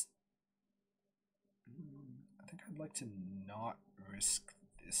 I think I'd like to not risk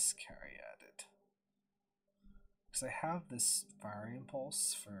this Caryatid. Because I have this Fiery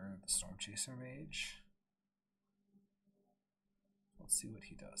Impulse for the Storm Chaser Mage. Let's see what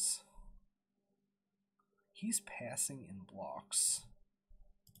he does. He's passing in blocks.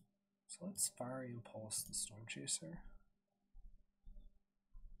 So let's Fiery Impulse the Storm Chaser.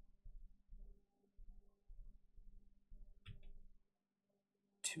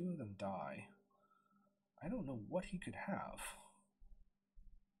 Two of them die. I don't know what he could have.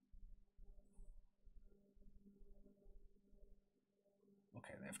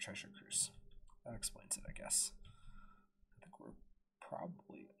 Okay, they have Treasure Cruise. That explains it, I guess. I think we're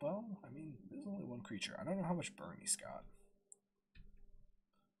probably, well, I mean, there's only one creature. I don't know how much burn he's got.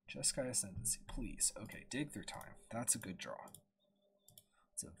 Jeskai Ascendancy, please. Okay, Dig Through Time. That's a good draw.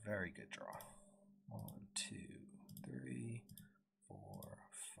 It's a very good draw. 1, 2, 3, 4,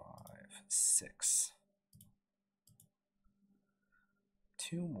 5, 6.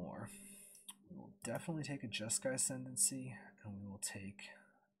 2 more. We will definitely take a Jeskai Ascendancy, and we will take.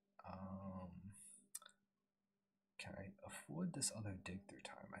 Can I afford this other Dig Through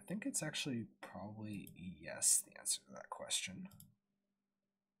Time? I think it's actually probably yes, the answer to that question.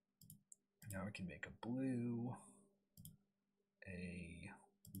 Now we can make a blue, a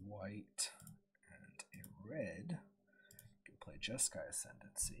white, and a red. We can play Jeskai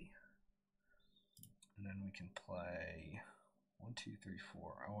Ascendancy. And then we can play 1, 2, 3,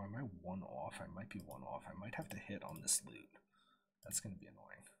 4. Oh, am I 1 off? I might be 1 off. I might have to hit on this loot. That's going to be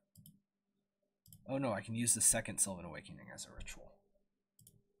annoying. Oh no, I can use the second Sylvan Awakening as a ritual.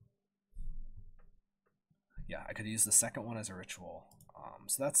 Yeah, I could use the second one as a ritual.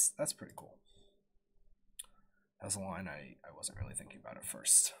 So that's pretty cool. That was a line I wasn't really thinking about at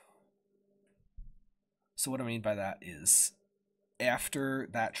first. So what I mean by that is, after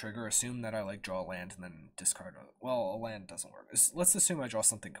that trigger, assume that I like draw a land and then discard well, a land doesn't work. Let's assume I draw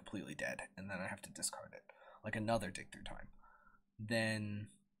something completely dead and then I have to discard it, like another Dig Through Time. Then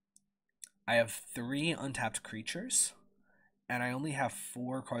I have 3 untapped creatures, and I only have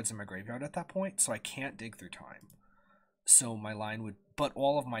 4 cards in my graveyard at that point, so I can't dig through time. So my line would, but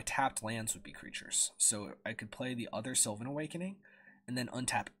all of my tapped lands would be creatures. So I could play the other Sylvan Awakening, and then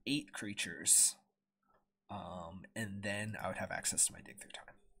untap 8 creatures, and then I would have access to my dig through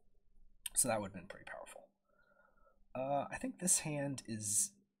time. So that would have been pretty powerful. I think this hand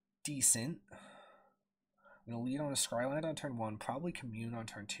is decent. I'm going to lead on a Scryland on turn 1, probably commune on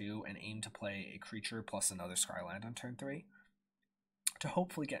turn 2, and aim to play a creature plus another Scryland on turn 3 to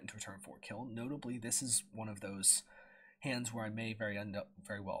hopefully get into a turn 4 kill. Notably, this is one of those hands where I may end up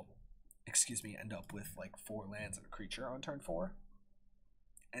with like 4 lands and a creature on turn 4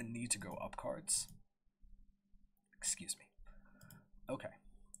 and need to go up cards. Excuse me. Okay,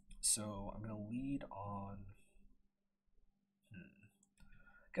 so I'm going to lead on...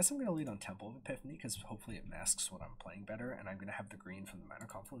 I guess I'm going to lead on Temple of Epiphany because hopefully it masks what I'm playing better, and I'm going to have the green from the Mana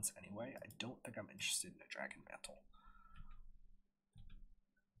Confluence anyway. I don't think I'm interested in a Dragon Mantle.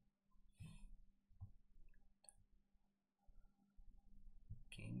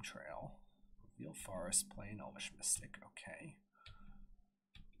 Game Trail. Reveal Forest, play an Elvish Mystic. Okay.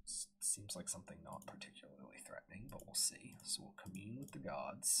 Seems like something not particularly threatening, but we'll see. So we'll commune with the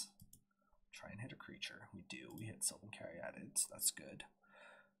gods. Try and hit a creature. We do. We hit Sylvan Caryatid, so that's good.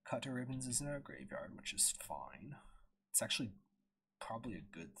 Cut to Ribbons is in our graveyard, which is fine. It's actually probably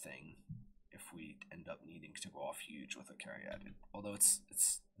a good thing if we end up needing to go off huge with a Caryatid. Although this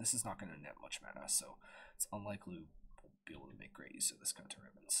is not going to net much mana, so it's unlikely we'll be able to make great use of this Cut to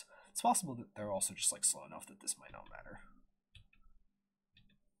Ribbons. It's possible that they're also just like slow enough that this might not matter.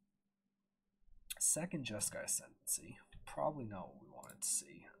 Second Jeskai Ascendancy, probably not what we wanted to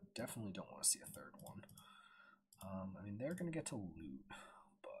see. Definitely don't want to see a third one. I mean, they're going to get to loot,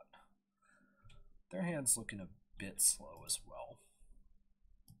 but their hand's looking a bit slow as well.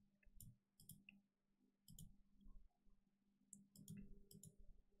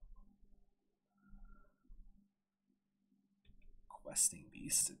 Questing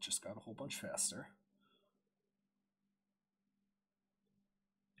Beast, it just got a whole bunch faster.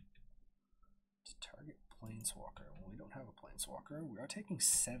 To target Planeswalker. Well, we don't have a Planeswalker. We are taking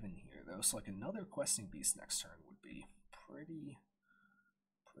 7 here, though, so like another Questing Beast next turn would be pretty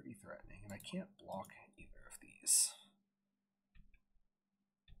threatening, and I can't block either of these.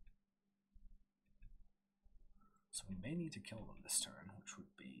 So we may need to kill them this turn, which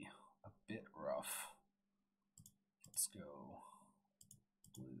would be a bit rough. Let's go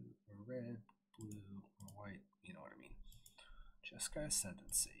blue or red, blue or white, you know what I mean. Jeskai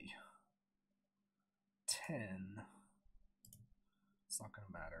Ascendancy. 10. It's not going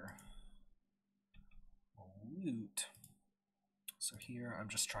to matter. We'll loot. So here I'm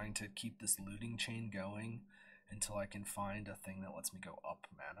just trying to keep this looting chain going until I can find a thing that lets me go up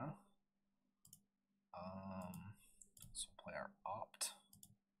mana. So we'll play our Opt.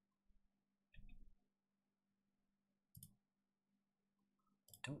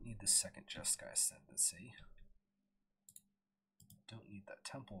 Don't need the second Jeskai Ascendancy. Don't need that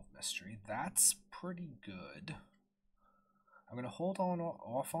Temple of Mystery. That's pretty good. I'm going to hold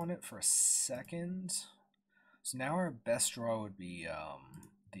off on it for a second. So now our best draw would be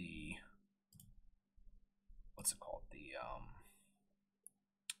the... what's it called?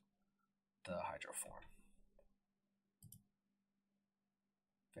 The Hydroform.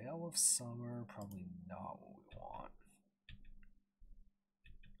 Veil of Summer, probably not what we want.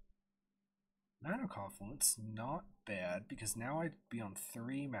 Mana Confluence, not bad, because now I'd be on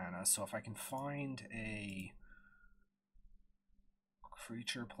 3 mana, so if I can find a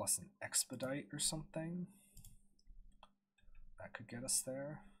creature plus an Expedite or something, that could get us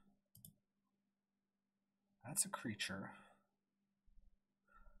there. That's a creature.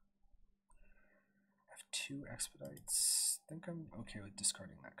 I have 2 Expedites. I think I'm okay with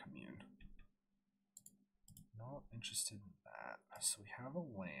discarding that Commune. Not interested in that. So we have a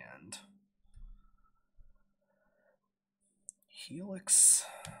land. Helix.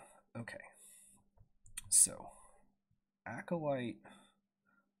 Okay. So Acolyte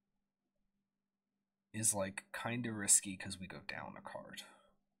is like kind of risky because we go down a card.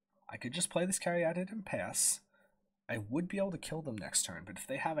 I could just play this Caryatid and pass. I would be able to kill them next turn, but if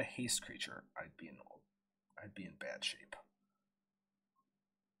they have a haste creature, I'd be in bad shape.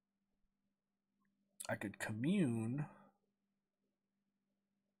 I could commune.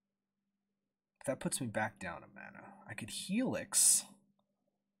 That puts me back down a mana. I could Helix.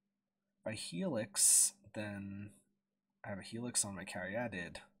 If I Helix, then I have a Helix on my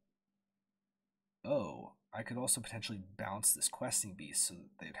Caryatid. Oh, I could also potentially bounce this Questing Beast so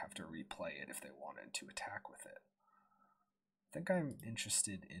that they'd have to replay it if they wanted to attack with it. think I'm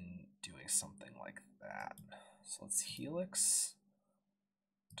interested in doing something like that. So let's Helix,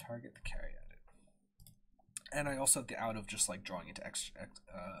 target the Caryatid. And I also have the out of just like drawing into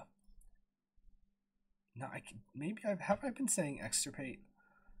no, maybe have I been saying extirpate?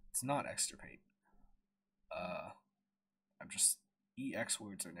 It's not extirpate. I'm just EX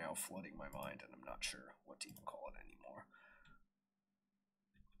words are now flooding my mind, and I'm not sure what to even call it anymore.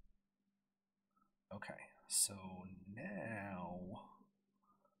 Okay, so now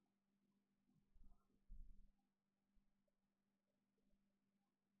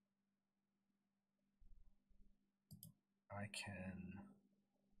I can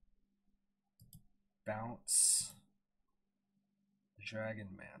bounce the Dragon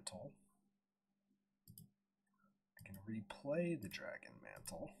Mantle. I can replay the Dragon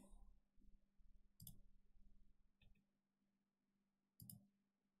Mantle.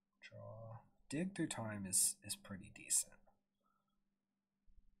 Draw. Dig Through Time is pretty decent.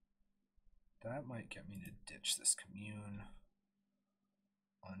 That might get me to ditch this commune.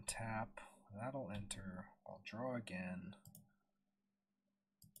 Untap. That'll enter. I'll draw again.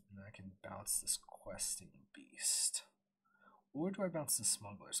 And I can bounce this Questing Beast. Or do I bounce the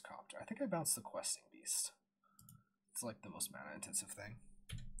Smuggler's Copter? I think I bounce the Questing Beast. It's like the most mana intensive thing.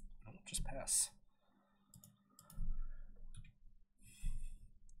 I'll just pass.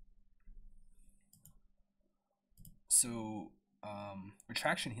 So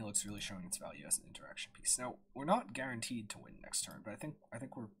Retraction Helix really showing its value as an interaction piece. Now we're not guaranteed to win next turn, but I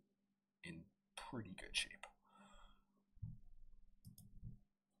think we're in pretty good shape.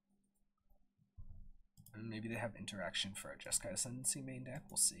 And maybe they have interaction for a Jeskai Ascendancy main deck.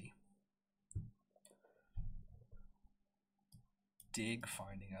 We'll see. Dig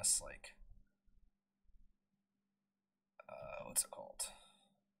finding us like what's it called?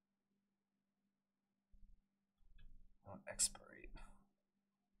 Not Expirate.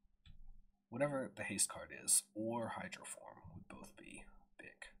 Whatever the haste card is, or Hydroform would both be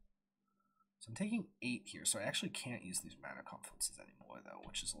big. So I'm taking 8 here, so I actually can't use these mana confluences anymore though,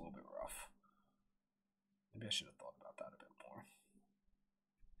 which is a little bit rough. Maybe I should have thought about that a bit more.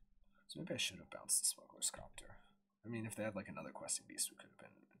 So maybe I should have bounced the Smuggler's Copter. I mean, if they had like another Questing Beast, we could have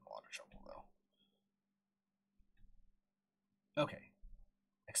been in a lot of trouble though. Okay.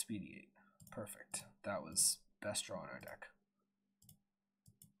 Expedite. Perfect. That was best draw in our deck.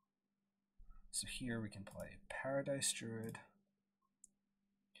 So here we can play Paradise Druid.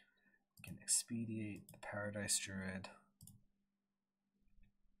 We can expedite the Paradise Druid.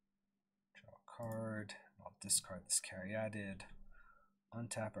 Draw a card. I'll discard this Caryatid.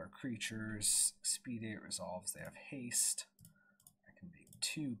 Untap our creatures. Expedite resolves. They have haste. I can make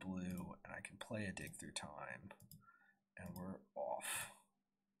 2 blue, and I can play a Dig Through Time. And we're off.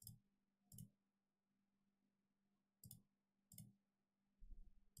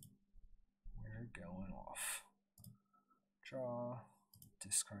 We're going off. Draw.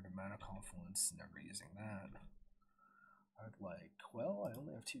 Discard a mana confluence. Never using that. I'd like, well, I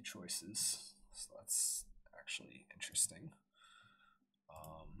only have 2 choices, so that's actually interesting.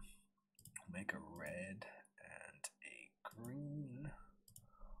 Make a red and a green.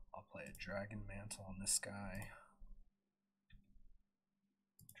 I'll play a Dragon Mantle on this guy.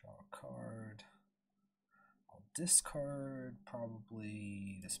 Draw a card. I'll discard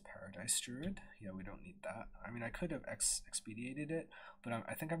probably this Paradise Druid. Yeah, we don't need that. I mean, I could have expedited it, but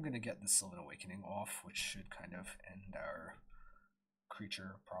I think I'm going to get the Sylvan Awakening off, which should kind of end our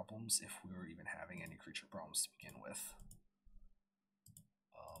creature problems, if we were even having any creature problems to begin with.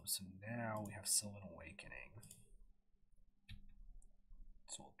 So now we have Sylvan Awakening.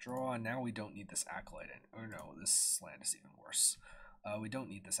 So we'll draw, and now we don't need this Acolyte, or no, this land is even worse. We don't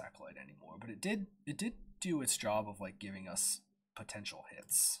need this Acolyte anymore, but it did do its job of like giving us potential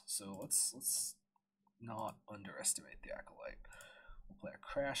hits. So let's not underestimate the Acolyte. We'll play a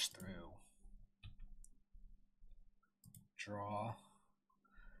Crash Through. Draw.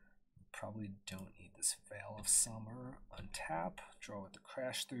 Probably don't need this Veil of Summer. Untap, draw with the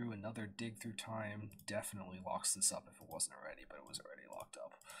Crash Through. Another Dig Through Time definitely locks this up if it wasn't already, but it was already locked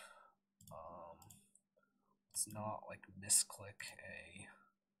up. It's not like misclick a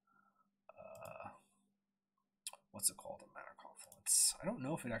what's it called, a mana confluence. I don't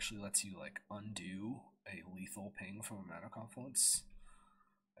know if it actually lets you like undo a lethal ping from a mana confluence.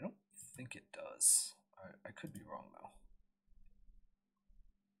 I don't think it does. I could be wrong though.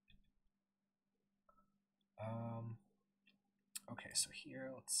 Okay, so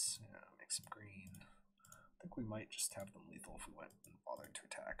here let's make some green. I think we might just have them lethal if we went and bothered to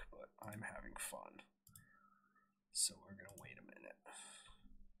attack, but I'm having fun. So we're gonna wait a minute.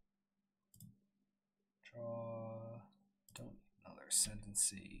 Draw. Don't need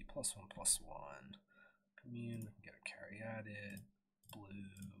Ascendancy, +1/+1. Commune, we can get a carry added.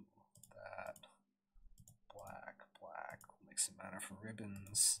 Blue, that. Black, black. We'll make some mana for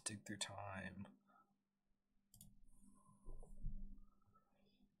ribbons. Dig through time.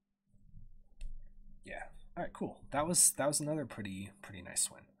 Yeah. All right, cool. That was another pretty nice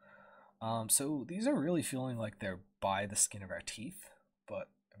win. So these are really feeling like they're by the skin of our teeth, but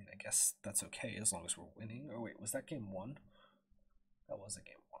I mean, I guess that's okay as long as we're winning. Oh wait, was that game 1? That was a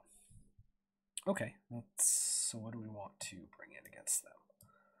game 1. Okay, so what do we want to bring in against them?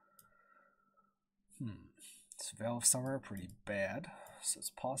 So Veil of Summer, pretty bad. So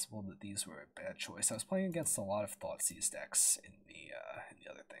it's possible that these were a bad choice. I was playing against a lot of Thoughtseize decks in the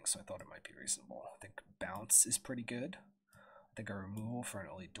other thing, so I thought it might be reasonable. I think Bounce is pretty good. I think a removal for an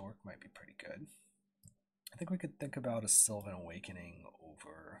early Dork might be pretty good. I think we could think about a Sylvan Awakening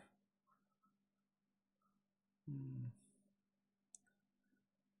over...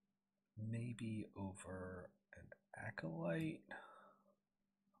 maybe over an Acolyte,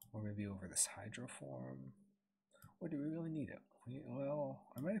 or maybe over this Hydroform. Or do we really need it?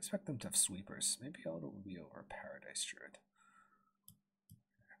 Well, I might expect them to have sweepers. Maybe it would be over Paradise Druid.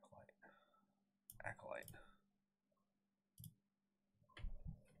 Acolyte.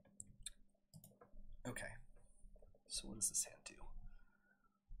 Okay. So what does this hand do?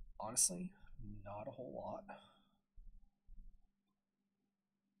 Honestly, not a whole lot.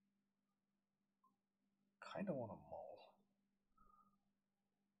 Kind of want to mull.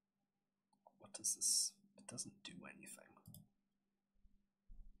 What does this? It doesn't do anything.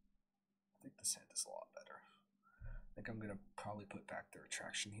 I think this hand is a lot better. I think I'm going to probably put back the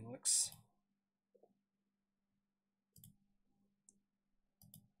Retraction Helix.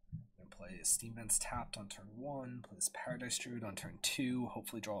 I'm going to play Steam Vents tapped on turn 1, play this Paradise Druid on turn 2,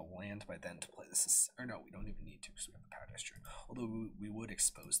 hopefully draw a land by then to play this. Or no, we don't even need to because we have the Paradise Druid. Although we would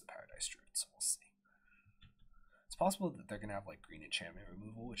expose the Paradise Druid, so we'll see. It's possible that they're going to have like green enchantment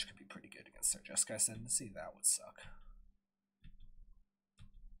removal, which could be pretty good against their Jeskai Ascendancy. That would suck.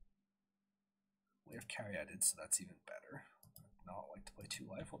 We have Caryatid, so that's even better. I'd not like to play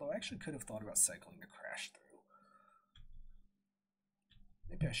 2 life, although I actually could have thought about cycling to Crash through.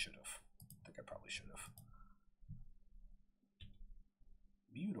 Maybe I should have. I think I probably should have.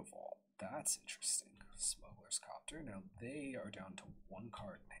 Mutavault. That's interesting. Smuggler's Copter. Now they are down to 1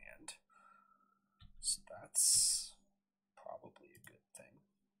 card in hand. So that's probably a good thing.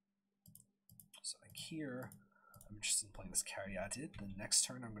 So like here, I'm interested in playing this Caryatid. The next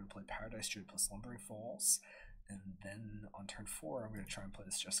turn I'm going to play Paradise Druid plus Lumbering Falls. And then on turn 4 I'm going to try and play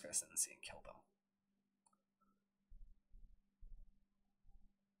this Jeskai Ascendancy and kill them.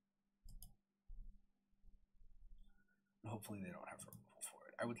 And hopefully they don't have removal for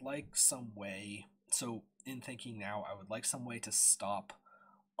it. I would like some way, so in thinking now, I would like some way to stop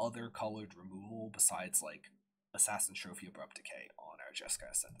other colored removal besides like Assassin's Trophy Abrupt Decay on our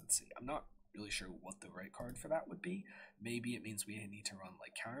Jeskai Ascendancy. I'm not really sure what the right card for that would be. Maybe it means we need to run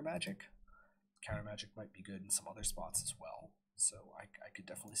like Counter Magic. Counter Magic might be good in some other spots as well. So I could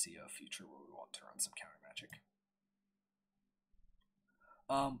definitely see a future where we want to run some Counter Magic.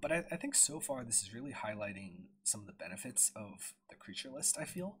 But I think so far this is really highlighting some of the benefits of the creature list, I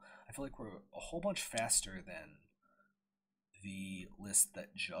feel like we're a whole bunch faster than the list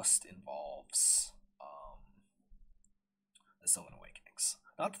that just involves the Sylvan Awakenings.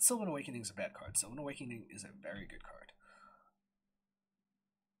 Not that Sylvan Awakening is a bad card. Sylvan Awakening is a very good card.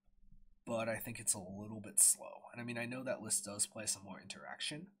 But I think it's a little bit slow. And I mean, I know that list does play some more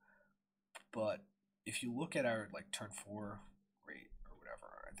interaction, but if you look at our like turn 4 rate or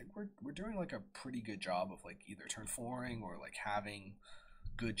whatever, I think we're doing like a pretty good job of like either turn 4ing or like having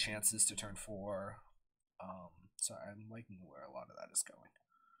good chances to turn 4. So I'm liking where a lot of that is going.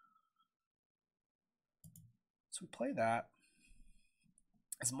 So we play that.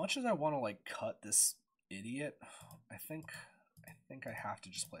 As much as I want to like cut this idiot, I think I have to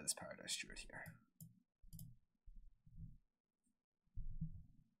just play this Paradise Druid here.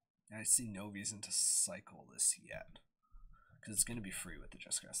 I see no reason to cycle this yet, because it's going to be free with the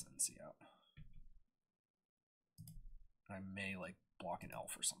Jeskai Ascendancy out. I may like block an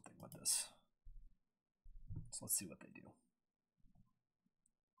elf or something with this. So let's see what they do.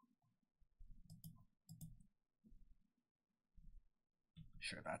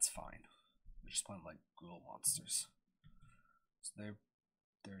 Sure, that's fine. They're just playing like ghoul monsters. So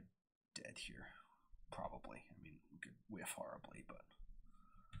they're dead here. Probably. I mean, we could whiff horribly, but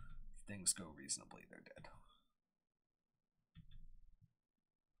if things go reasonably, they're dead.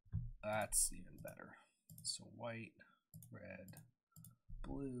 That's even better. So white, red,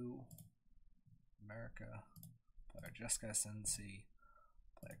 blue, America, Play our Jeskai Ascendancy,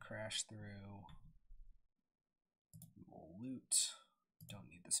 play a Crash through. We will loot. Don't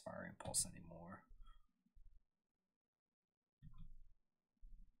need this Fire Impulse anymore.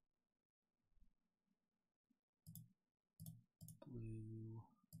 Blue,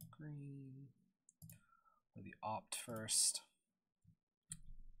 green. Play the Opt first.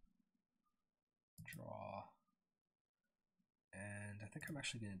 Draw. And I think I'm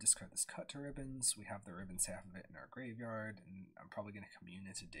actually going to discard this Cut to Ribbons. We have the Ribbons, half of it, in our graveyard, and I'm probably going to commune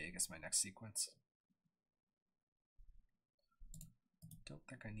into Dig as my next sequence. Don't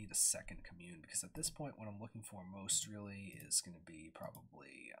think I need a second commune, because at this point what I'm looking for most really is going to be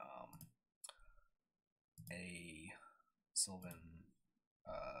probably a Sylvan,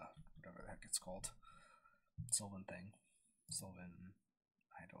 whatever the heck it's called. Sylvan thing. Sylvan,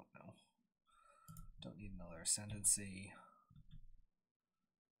 I don't know. Don't need another Ascendancy.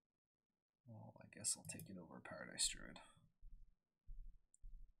 Well, I guess I'll take it over Paradise Druid.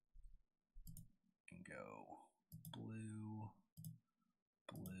 Can go blue,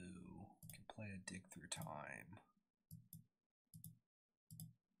 blue. Can play a Dig Through Time.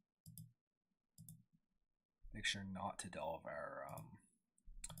 Make sure not to delve our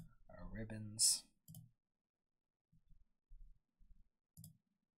ribbons.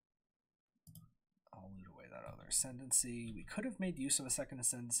 I'll loot away that other Ascendancy. We could have made use of a second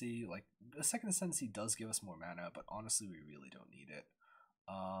Ascendancy. Like, a second Ascendancy does give us more mana, but honestly we really don't need it.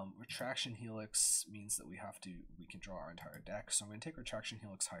 Retraction Helix means that we can draw our entire deck. So I'm going to take Retraction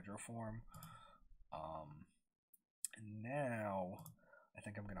Helix Hydroform. And now I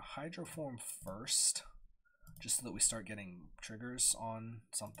think I'm going to Hydroform first, just so that we start getting triggers on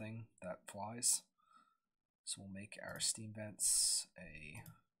something that flies. So we'll make our Steam Vents a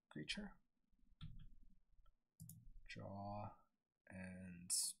creature. Draw, and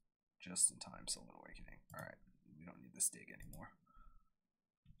just in time, Sylvan Awakening. Alright, we don't need this Dig anymore.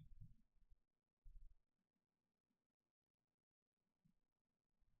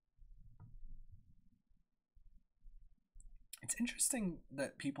 It's interesting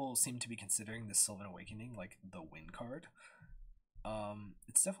that people seem to be considering this Sylvan Awakening like the win card.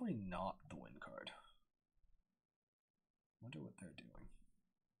 It's definitely not the win card. Wonder what they're doing.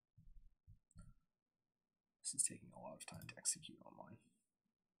 This is taking a lot of time to execute online.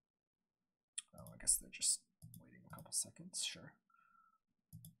 Oh, I guess they're just waiting a couple seconds, sure.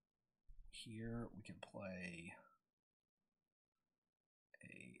 Here we can play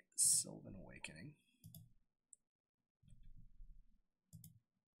a Sylvan Awakening.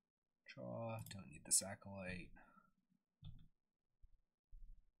 Draw, don't need this Acolyte.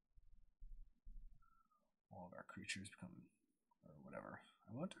 All of our creatures become, or whatever.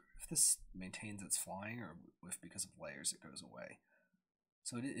 I wonder if this maintains its flying, or if because of layers it goes away.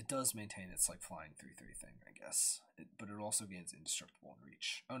 So it does maintain its like flying 3/3 thing, I guess. But it also gains indestructible and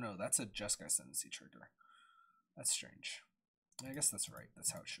reach. Oh no, that's a Jeskai Ascendancy trigger. That's strange. I guess that's right.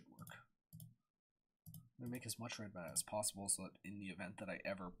 That's how it should work. I'm gonna make as much red mana as possible so that in the event that I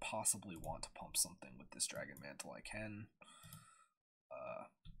ever possibly want to pump something with this Dragon Mantle, I can.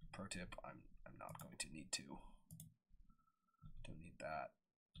 Pro tip: I'm not going to need to. Don't need that.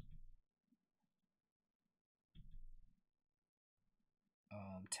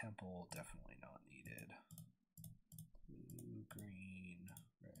 Temple, definitely not needed. Blue, green,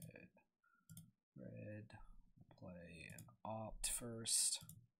 red, red. We'll play an Opt first.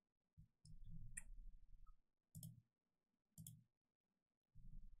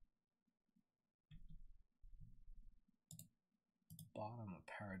 Bottom of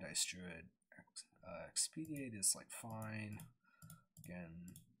Paradise Druid. Expedite is like fine.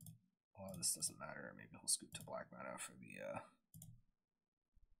 Again, well, this doesn't matter. Maybe he'll scoop to black mana for the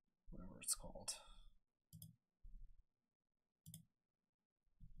whatever it's called.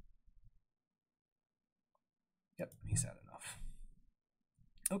 Yep, he's had enough.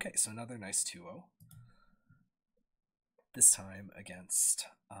 Okay, so another nice 2-0. This time against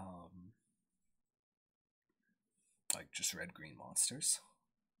like just red-green monsters.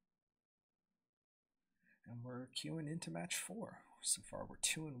 And we're queuing into match 4. So far we're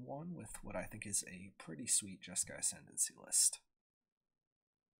 2-1 with what I think is a pretty sweet Jeskai Ascendancy list.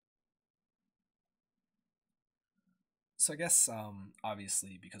 So I guess,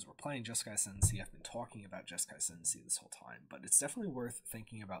 obviously, because we're playing Jeskai Ascendancy, I've been talking about Jeskai Ascendancy this whole time, but it's definitely worth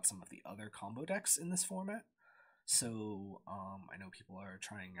thinking about some of the other combo decks in this format. So, I know people are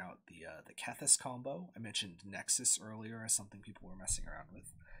trying out the Kethis combo. I mentioned Nexus earlier as something people were messing around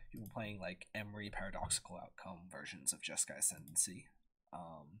with. People playing, like, Emery Paradoxical Outcome versions of Jeskai Ascendancy.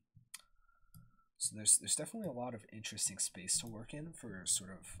 So there's definitely a lot of interesting space to work in for sort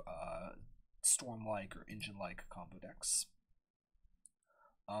of Storm-like or Engine-like combo decks.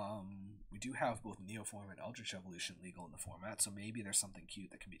 We do have both Neoform and Eldritch Evolution legal in the format, so maybe there's something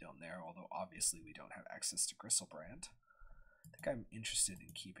cute that can be done there, although obviously we don't have access to Gristlebrand. I think I'm interested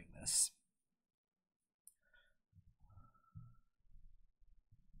in keeping this.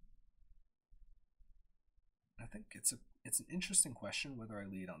 I think it's an interesting question whether I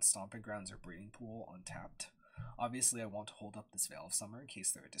lead on Stomping Grounds or Breeding Pool untapped. Obviously I want to hold up this Veil of Summer in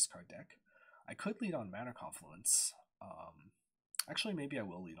case they're a discard deck. I could lead on Mana Confluence. Actually, maybe I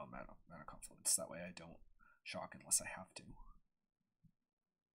will lead on Mana Confluence. That way I don't shock unless I have to.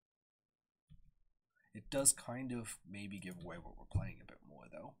 It does kind of maybe give away what we're playing a bit more,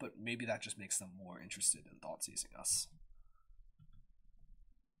 though. But maybe that just makes them more interested in Thoughtseizing us.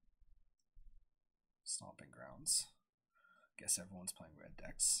 Stomping Grounds. Guess everyone's playing red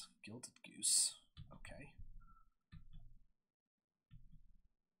decks. Gilded Goose. Okay.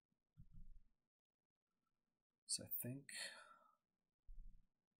 So I think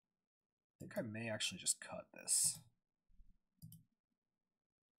I may actually just cut this.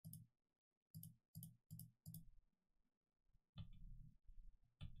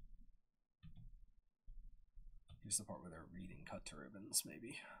 Here's the part where they're reading cut to ribbons,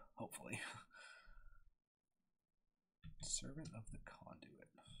 maybe. Hopefully. Servant of the Conduit.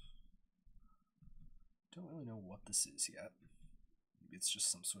 Don't really know what this is yet. Maybe it's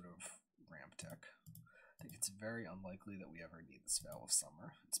just some sort of ramp deck. I think it's very unlikely that we ever need this Veil of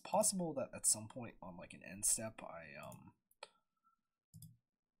Summer. It's possible that at some point on like an end step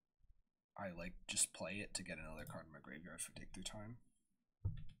I like just play it to get another card in my graveyard for dig through time.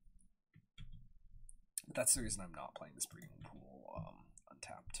 But that's the reason I'm not playing this Breeding Pool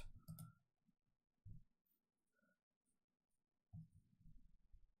untapped.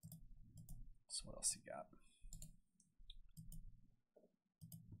 So what else you got?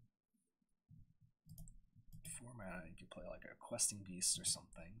 For mana, you could play like a Questing Beast or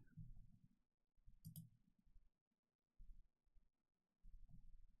something.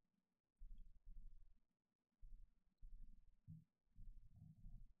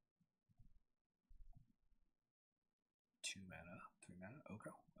 Two mana, 3 mana,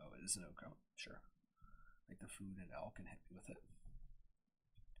 Oko. Oh, it is an Oko, sure. Like the food and Elk can hit me with it.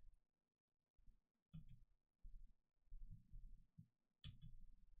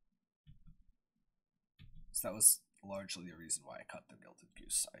 So that was largely the reason why I cut the Gilded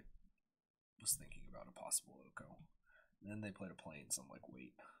Goose. I was thinking about a possible Oko. And then they played a Plains, I'm like,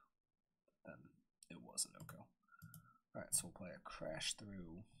 wait. Then it was an Oko. Alright, so we'll play a Crash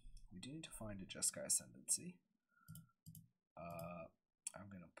Through. We do need to find a Jeskai Ascendancy. I'm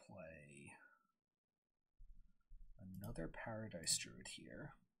going to play another Paradise Druid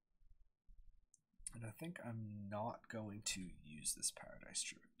here. And I think I'm not going to use this Paradise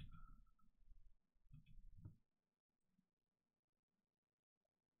Druid.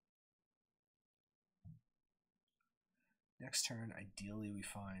 Next turn, ideally we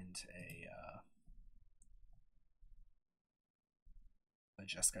find a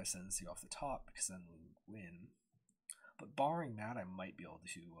Jeskai Ascendancy off the top, because then we would win. But barring that, I might be able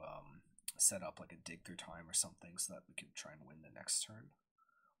to set up like a dig through time or something so that we can try and win the next turn.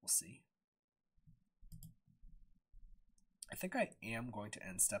 We'll see. I think I am going to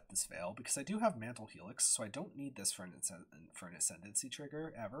end step this Veil because I do have Mantle Helix, so I don't need this for an Ascendancy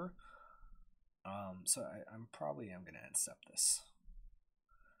trigger ever. So I'm probably going to end step this.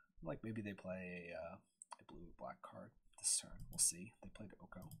 Like maybe they play a blue-black card this turn. We'll see. They played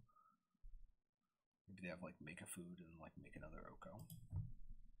Oko. Maybe they have like make a food and like make another Oko.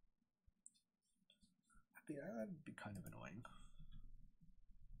 That'd be kind of annoying.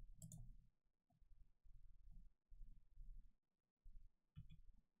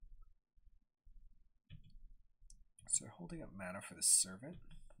 So they're holding up mana for the Servant.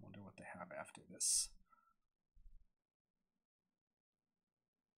 I wonder what they have after this.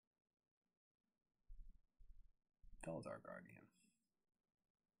 Feldar Guardian.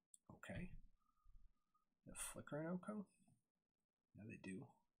 Okay. They flicker an Oko? Yeah, they do.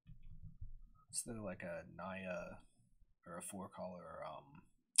 So they're like a Naya or a 4-color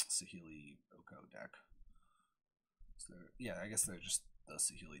Saheeli Oko deck. So yeah, I guess they're just the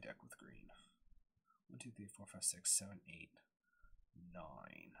Saheeli deck with green. 1, 2, 3, 4, 5, 6, 7, 8, 9.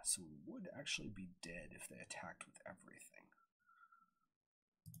 So we would actually be dead if they attacked with everything.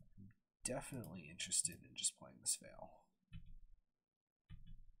 I'm definitely interested in just playing this Veil.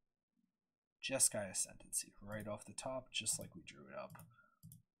 Jeskai Ascendancy right off the top, just like we drew it up.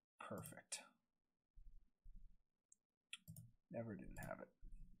 Perfect. Never didn't have it.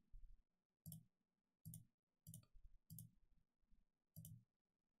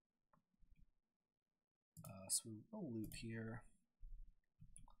 So we'll loot here.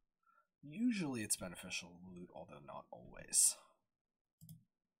 Usually it's beneficial to loot, although not always.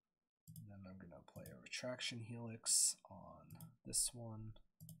 And then I'm going to play a Retraction Helix on this one.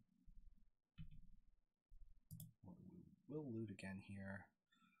 We'll loot again here.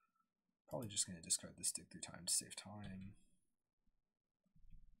 Probably just going to discard this Dig Through Time to save time.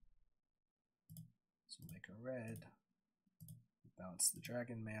 So make a red. Bounce the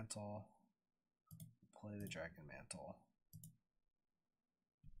Dragon Mantle. Play the Dragon Mantle.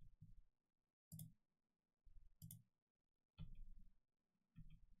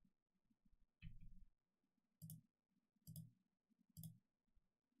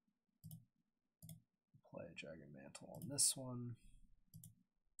 Play Dragon Mantle on this one.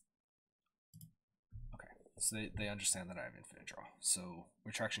 Okay, so they understand that I have infinite draw. So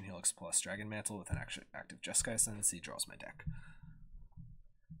Retraction Helix plus Dragon Mantle with an active Jeskai Ascendancy draws my deck.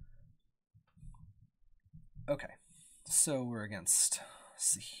 Okay, so we're against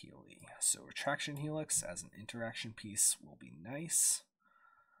Saheeli. So Retraction Helix as an interaction piece will be nice.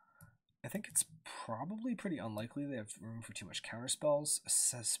 I think it's probably pretty unlikely they have room for too much counterspells,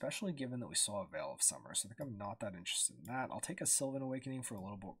 especially given that we saw a Veil of Summer, so I think I'm not that interested in that. I'll take a Sylvan Awakening for a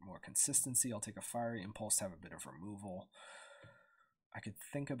little bit more consistency. I'll take a Fiery Impulse to have a bit of removal. I could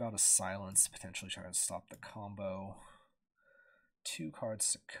think about a Silence, potentially try to stop the combo. 2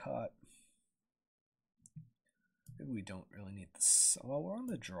 cards to cut. Maybe we don't really need this. Well, we're on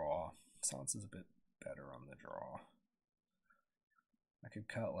the draw. Silence is a bit better on the draw. I could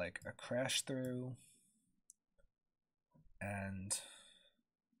cut like a Crash Through and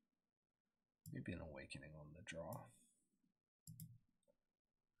maybe an Awakening on the draw.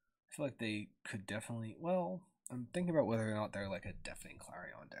 I feel like they could definitely, well, I'm thinking about whether or not they're like a Deafening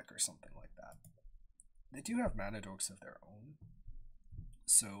Clarion deck or something like that. They do have mana dorks of their own,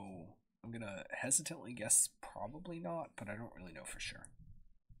 so I'm gonna hesitantly guess probably not, but I don't really know for sure.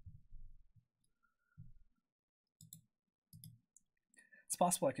 It's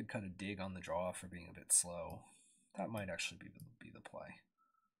possible I could cut a Dig on the draw for being a bit slow. That might actually be the play.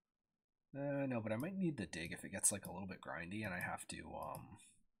 No, but I might need the Dig if it gets like a little bit grindy and I have to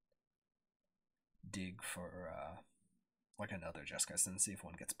dig for like another Jeskai Ascendancy if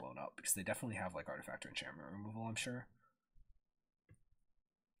one gets blown up, because they definitely have like Artifact or Enchantment removal, I'm sure.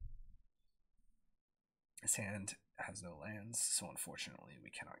 This hand has no lands, so unfortunately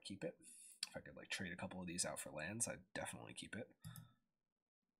we cannot keep it. If I could like trade a couple of these out for lands, I'd definitely keep it.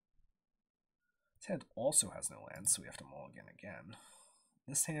 This hand also has no lands, so we have to mulligan again.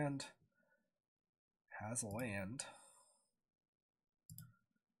 This hand has a land,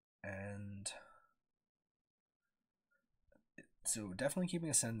 and so definitely keeping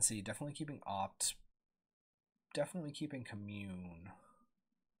Ascendancy, definitely keeping Opt, definitely keeping Commune.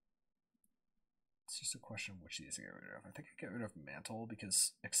 It's just a question of which of these I get rid of. I think I get rid of Mantle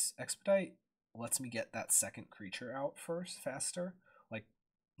because Expedite lets me get that second creature out first, faster. Like,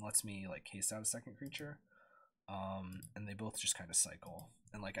 lets me like case out a second creature. And they both just kind of cycle.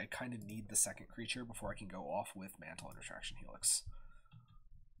 And like I kind of need the second creature before I can go off with Mantle and Retraction Helix.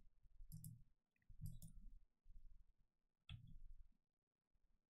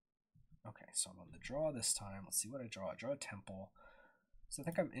 Okay, so I'm on the draw this time. Let's see what I draw. I draw a Temple. So I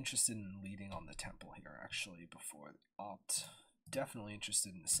think I'm interested in leading on the Temple here, actually, before the Opt. Definitely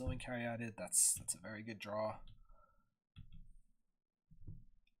interested in the Sylvan Caryatid. That's a very good draw.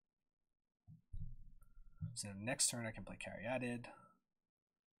 So next turn I can play Caryatid.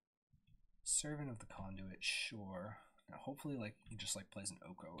 Servant of the Conduit, sure. Now hopefully like he just like plays an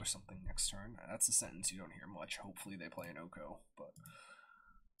Oko or something next turn. That's a sentence you don't hear much. Hopefully they play an Oko, but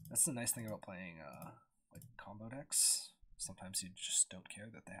that's the nice thing about playing like combo decks. Sometimes you just don't care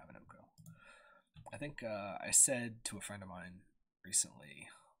that they have an Oko. I think I said to a friend of mine recently,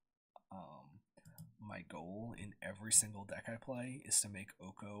 my goal in every single deck I play is to make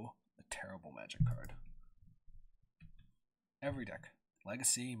Oko a terrible Magic card. Every deck.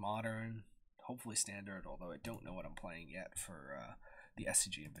 Legacy, Modern, hopefully Standard, although I don't know what I'm playing yet for the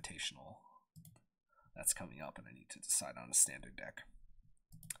SCG Invitational. That's coming up and I need to decide on a Standard deck.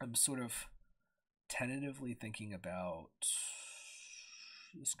 I'm sort of tentatively thinking about,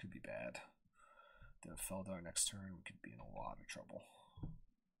 this could be bad. The Feldar next turn, we could be in a lot of trouble.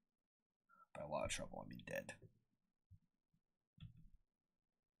 By a lot of trouble, I mean dead.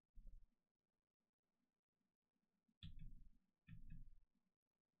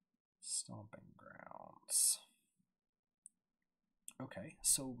 Stomping Grounds. Okay,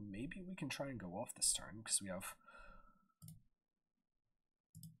 so maybe we can try and go off this turn because we have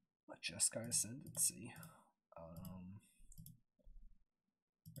a Jeskai Ascendancy.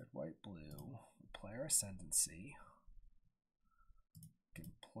 Red white, blue. Play our Ascendancy.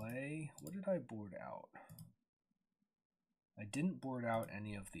 Can play. What did I board out? I didn't board out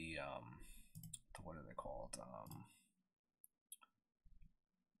any of the what are they called?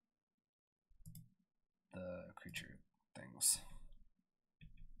 The creature things.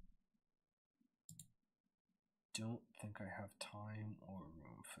 Don't think I have time or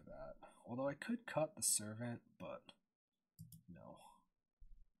room for that. Although I could cut the servant, but no.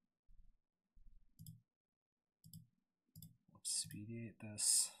 Let's expedite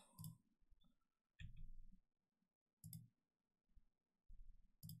this.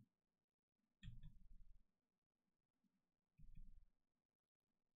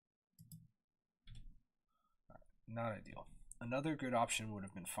 Not ideal. Another good option would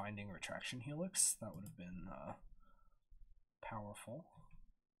have been finding Retraction Helix. That would have been powerful.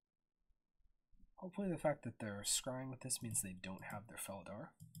 Hopefully the fact that they're scrying with this means they don't have their Feldar.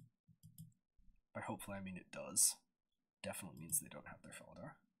 By hopefully I mean it does. Definitely means they don't have their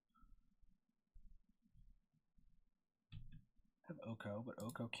Feldar. Have Oko, but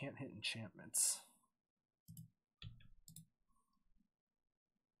Oko can't hit enchantments.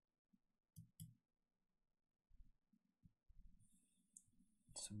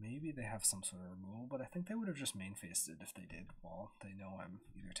 So maybe they have some sort of removal, but I think they would have just main phased it if they did. Well, they know I'm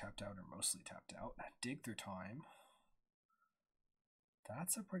either tapped out or mostly tapped out. Dig Through Time.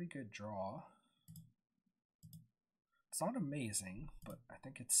 That's a pretty good draw. It's not amazing, but I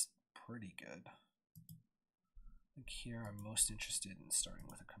think it's pretty good. I think here I'm most interested in starting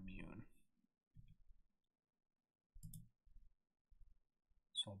with a Commune.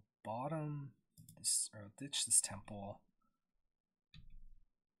 So I'll bottom this, or ditch this temple.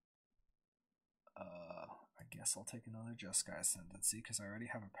 I guess I'll take another Jeskai Ascendancy because I already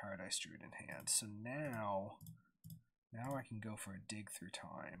have a Paradise Druid in hand. So now I can go for a Dig Through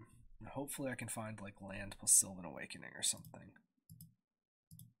Time. And hopefully I can find like land plus Sylvan Awakening or something.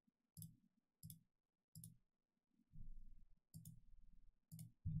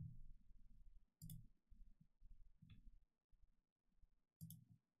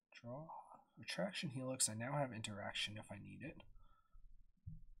 Draw. Retraction Helix. I now have interaction if I need it.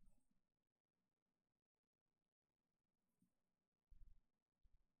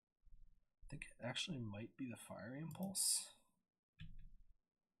 I think it actually might be the Fiery Impulse.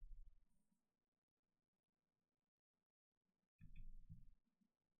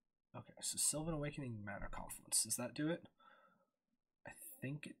 Okay, so Sylvan Awakening, Mana Confluence. Does that do it? I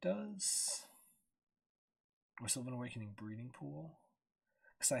think it does. Or Sylvan Awakening, Breeding Pool.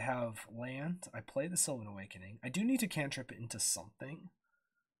 Because I have land, I play the Sylvan Awakening. I do need to cantrip it into something.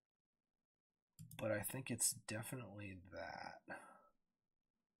 But I think it's definitely that.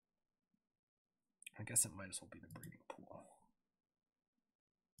 I guess it might as well be the Breeding Pool.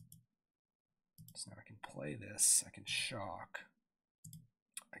 So now I can play this, I can shock.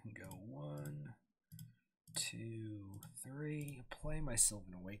 I can go 1, 2, 3, play my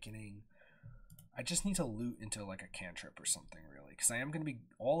Sylvan Awakening. I just need to loot into like a cantrip or something really, because I am going to be,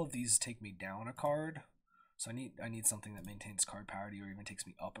 all of these take me down a card. So I need something that maintains card parity or even takes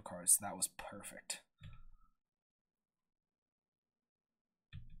me up a card, so that was perfect.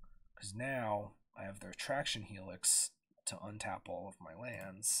 Because now I have the Retraction Helix to untap all of my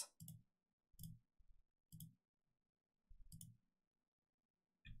lands.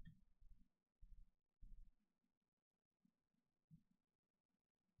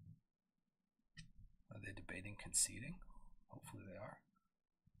 Are they debating conceding? Hopefully they are.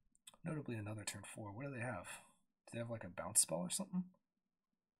 Notably another turn 4. What do they have? Do they have like a bounce spell or something?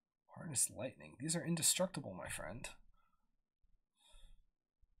 Harness Lightning. These are indestructible, my friend.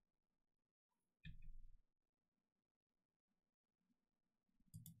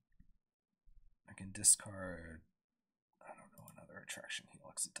 I can discard, I don't know, another Retraction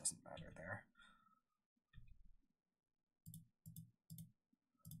Helix. It doesn't matter there.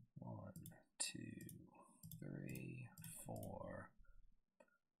 1, 2, 3, 4,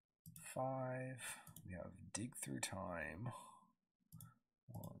 5. We have Dig Through Time.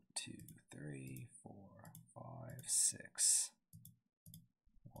 1, 2, 3, 4, 5, 6.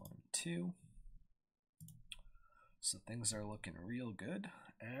 1, 2. So things are looking real good,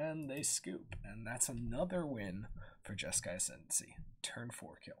 and they scoop, and that's another win for Jeskai Ascendancy. Turn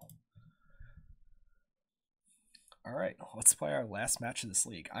 4 kill. All right, let's play our last match of this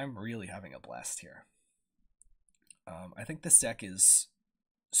league. I'm really having a blast here. I think this deck is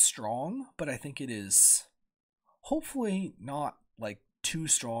strong, but I think it is hopefully not like too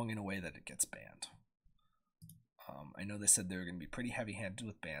strong in a way that it gets banned. I know they said they were going to be pretty heavy-handed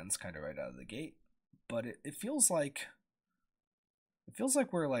with bans kind of right out of the gate, but it feels like It feels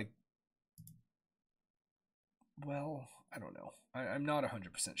like we're like, well, I don't know. I'm not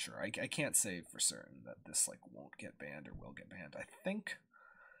 100% sure. I can't say for certain that this like won't get banned or will get banned. I think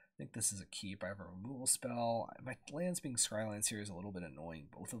this is a keep. I have a removal spell. My lands being Scrylands here is a little bit annoying.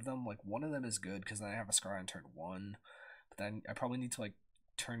 Both of them, like one of them is good because then I have a Scry on turn 1, but then I probably need to like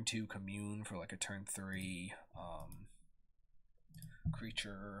turn 2 commune for like a turn 3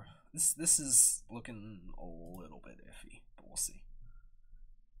 creature. This is looking a little bit iffy, but we'll see.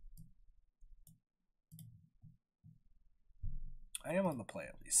 I am on the play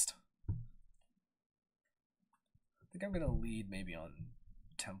at least. I think I'm gonna lead maybe on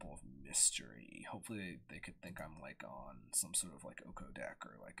Temple of Mystery. Hopefully they could think I'm like on some sort of like Oko deck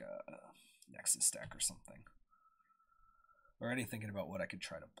or like a Nexus deck or something. Already thinking about what I could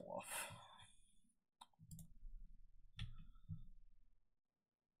try to bluff.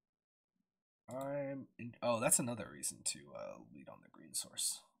 Oh, that's another reason to lead on the green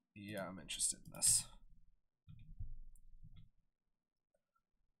source. Yeah, I'm interested in this.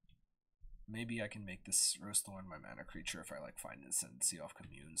 Maybe I can make this Rosethorn my mana creature if I like find Ascendancy off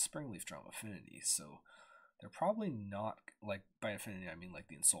commune. Springleaf Drum Affinity, so they're probably not, like by affinity I mean like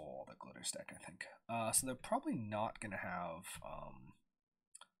the Ensoul All the Glitters deck, I think. So they're probably not gonna have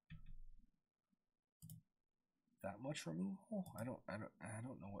that much removal. I don't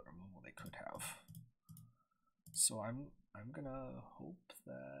know what removal they could have. So I'm gonna hope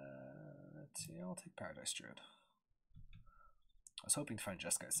that, yeah, I'll take Paradise Druid. I was hoping to find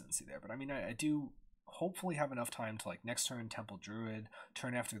Jeskai Ascendancy there, but I mean, I do hopefully have enough time to like next turn Temple Druid,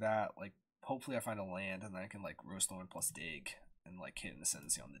 turn after that, like hopefully I find a land and then I can like Rosethorn plus dig and like hit an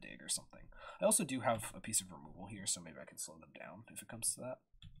Ascendancy on the dig or something. I also do have a piece of removal here, so maybe I can slow them down if it comes to that.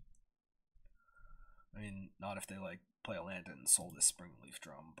 I mean, not if they like play a land and soul this Springleaf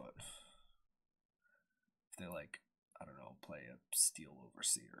Drum, but if they like, I don't know, play a Steel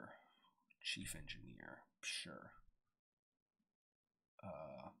Overseer, Chief Engineer, sure.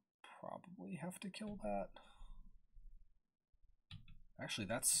 Probably have to kill that. Actually,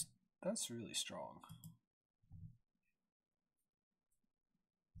 that's really strong.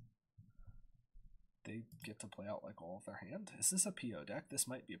 They get to play out like all of their hand. Is this a PO deck? This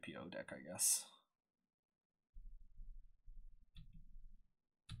might be a PO deck, I guess.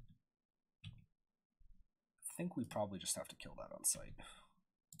 I think we probably just have to kill that on sight.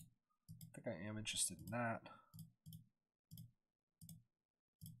 I think I am interested in that.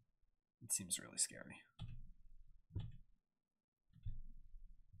 It seems really scary.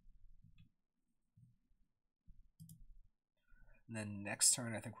 And then next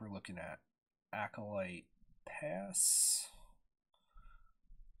turn, I think we're looking at Acolyte Pass.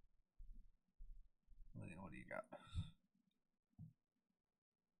 What do you got?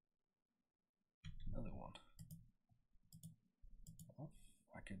 Another one. Well,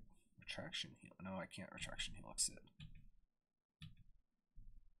 I could Retraction Heal. No, I can't Retraction Helix it.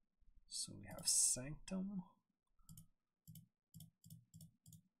 So we have Sanctum.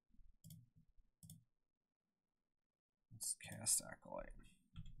 Let's cast Acolyte.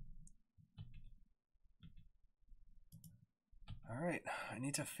 Alright, I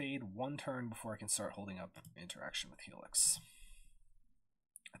need to fade one turn before I can start holding up interaction with Helix.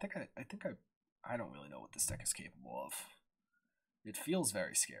 I don't really know what this deck is capable of. It feels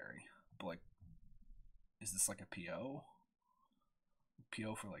very scary, but like, is this like a PO?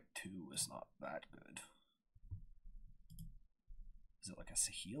 PO for like 2 is not that good. Is it like a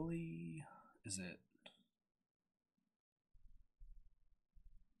Saheeli? Is it?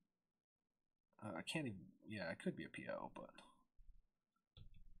 I can't even, yeah, it could be a PO, but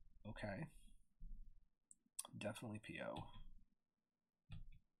okay. Definitely PO.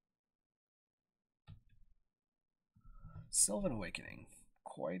 Sylvan Awakening,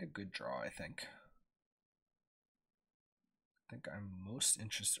 quite a good draw, I think. I think I'm most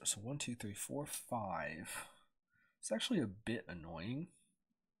interested. So 1, 2, 3, 4, 5. It's actually a bit annoying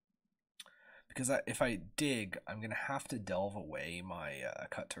because if I dig, I'm gonna have to delve away my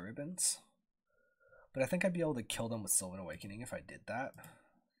Cut to Ribbons. But I think I'd be able to kill them with Sylvan Awakening if I did that.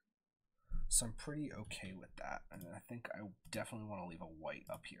 So I'm pretty okay with that. And I think I definitely want to leave a white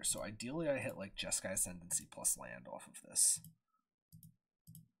up here. So ideally I hit like Jeskai Ascendancy plus land off of this.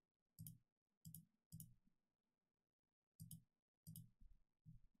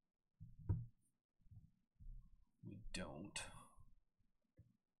 We don't.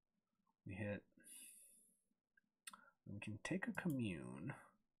 We hit. We can take a Commune.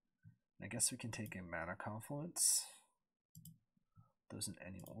 I guess we can take a Mana Confluence. Those in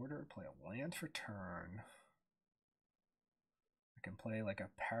any order. Play a land for turn. I I can play like a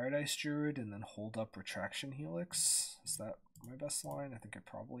Paradise Druid and then hold up Retraction Helix. Is that my best line? I think it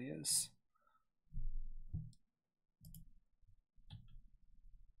probably is.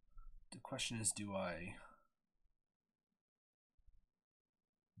 The question is, do I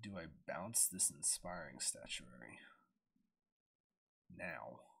bounce this Inspiring Statuary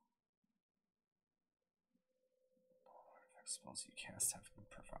now? Spells you cast have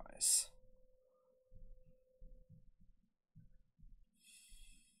Improvise.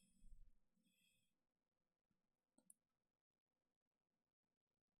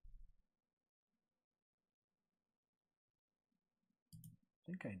 I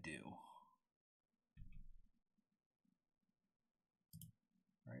think I do.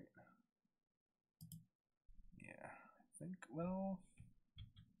 Right? Yeah, I think, well...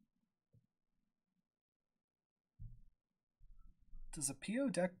 Does a PO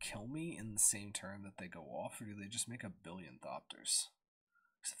deck kill me in the same turn that they go off, or do they just make a billion Thopters?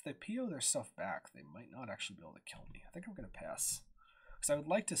 Because if they PO their stuff back, they might not actually be able to kill me. I think I'm going to pass. Because I would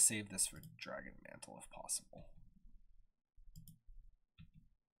like to save this for Dragon Mantle if possible.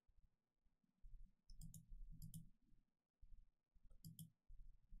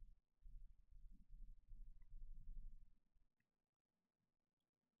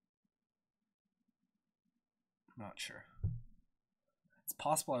 I'm not sure. It's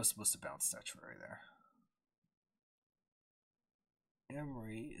possible I was supposed to bounce Statuary there.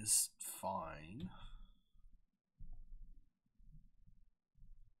 Emery is fine.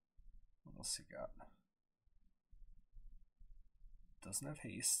 What else he got? Doesn't have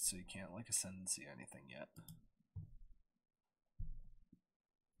haste, so you can't like Ascendancy or anything yet.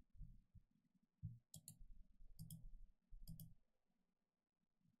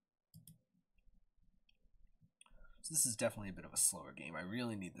 So this is definitely a bit of a slower game. I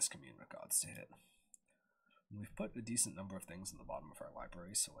really need this Commune with Gods to hit. And we've put a decent number of things in the bottom of our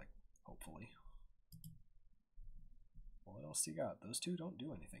library, so like, hopefully. What else do you got? Those two don't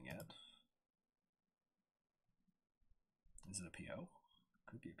do anything yet. Is it a PO?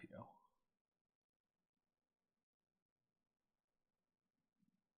 Could be a PO.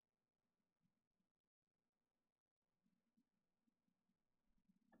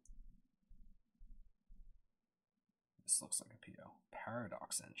 This looks like a PO.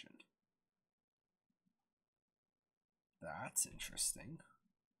 Paradox Engine. That's interesting.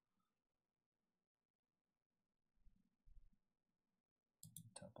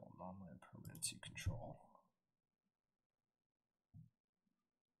 Tap all non-land permanents you control.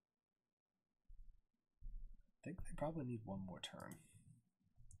 I think they probably need one more turn.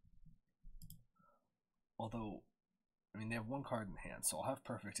 Although, I mean, they have one card in hand, so I'll have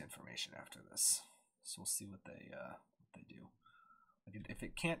perfect information after this. So we'll see what they do. Like, if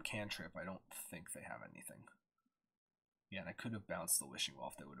it can't cantrip, I don't think they have anything. Yeah, and I could have bounced the Wishing Well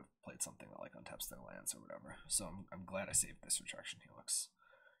if they would have played something that like untaps their lands or whatever. So I'm glad I saved this Retraction Helix.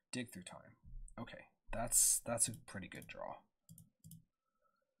 Dig Through Time. Okay, that's a pretty good draw.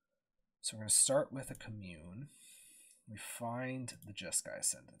 So we're going to start with a Commune. We find the Jeskai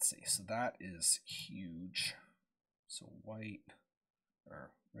Ascendancy. So that is huge. So white,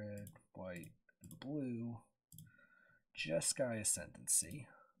 or red, white, and blue. Jeskai Ascendancy.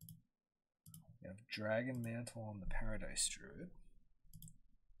 We have Dragon Mantle on the Paradise Druid.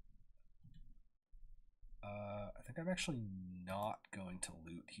 I think I'm actually not going to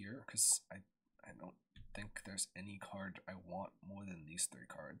loot here because I don't think there's any card I want more than these three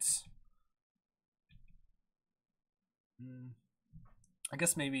cards. I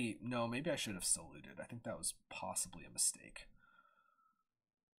guess maybe, no, maybe I should have still looted. I think that was possibly a mistake.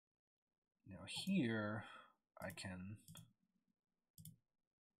 Now here, I can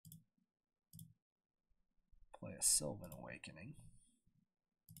play a Sylvan Awakening.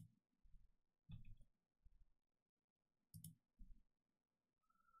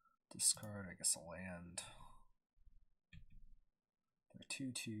 Discard, I guess, a land. There are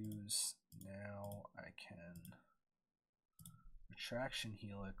 2/2s. Now I can Retraction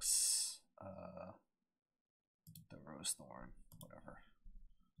Helix, the Rose Thorn, whatever.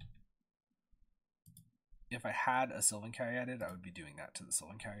 If I had a Sylvan Caryatid, I would be doing that to the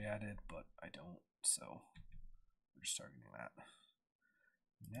Sylvan Caryatid, but I don't, so we're just targeting that.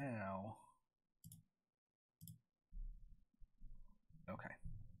 Now, okay.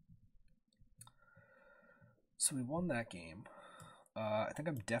 So we won that game. I think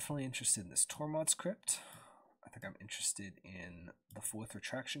I'm definitely interested in this Tormod's Crypt. I think I'm interested in the 4th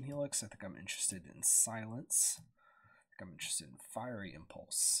Retraction Helix. I think I'm interested in Silence. I think I'm interested in Fiery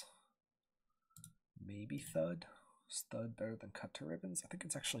Impulse. Maybe Thud. Is Thud better than Cut to Ribbons? I think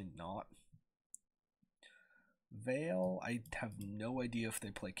it's actually not. Veil, I have no idea if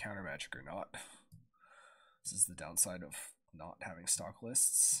they play counter magic or not. This is the downside of not having stock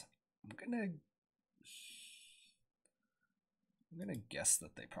lists. I'm gonna guess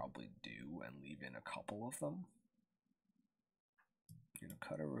that they probably do and leave in a couple of them. I'm gonna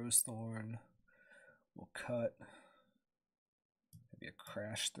cut a Rosethorn. We'll cut maybe a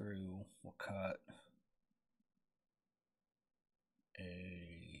Crash Through. We'll cut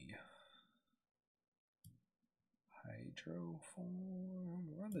a Hydroform.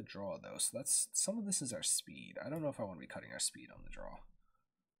 We're on the draw though, so that's some of this is our speed. I don't know if I want to be cutting our speed on the draw.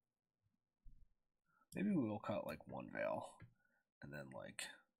 Maybe we will cut like one Veil, and then like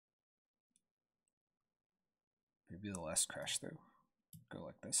maybe the last Crash Through. Go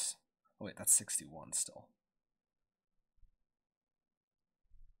like this. Oh wait, that's 61 still.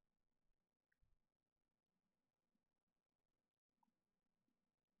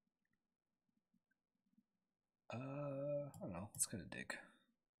 I don't know. Let's get a dig.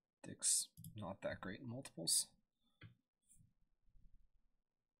 Dig's not that great in multiples.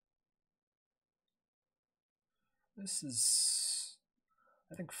 This is,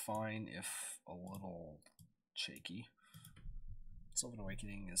 I think, fine if a little shaky. Sylvan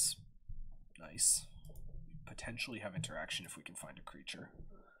Awakening is nice. We potentially have interaction if we can find a creature.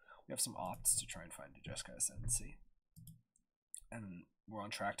 We have some opts to try and find a Jeskai Ascendancy. And we're on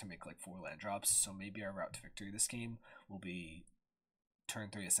track to make like 4 land drops, so maybe our route to victory this game will be turn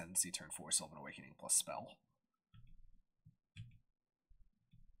 3 Ascendancy, turn 4 Sylvan Awakening plus spell.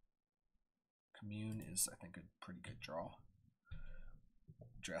 Commune is, I think, a pretty good draw.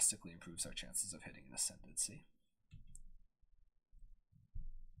 Drastically improves our chances of hitting an Ascendancy.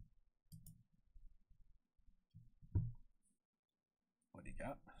 What do you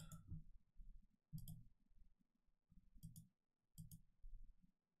got?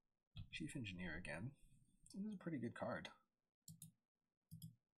 Chief Engineer again. This is a pretty good card.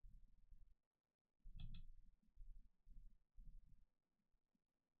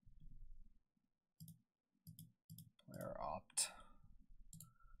 Player opt.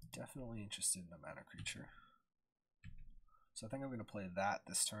 Definitely interested in a mana creature. So I think I'm going to play that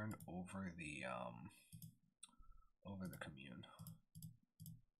this turn over the Commune.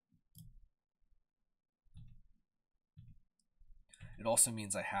 It also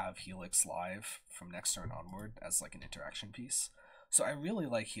means I have Helix live from next turn onward as like an interaction piece. So I really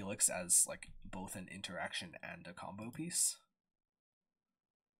like Helix as like both an interaction and a combo piece.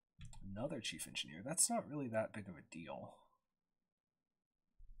 Another Chief Engineer. That's not really that big of a deal.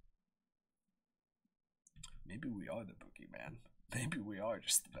 Maybe we are the boogeyman. Maybe we are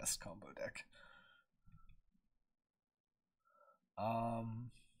just the best combo deck.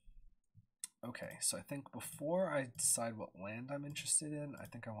 Okay, so I think before I decide what land I'm interested in, I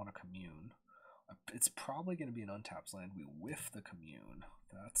think I want a Commune. It's probably going to be an untapped land. We whiff the Commune.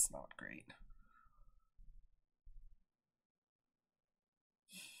 That's not great.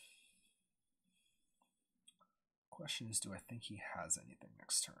 Question is, do I think he has anything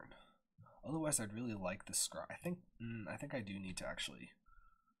next turn? Otherwise, I'd really like the scry. I think I do need to actually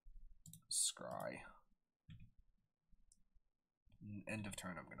scry. End of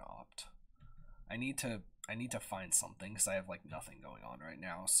turn, I'm gonna opt. I need to find something because I have like nothing going on right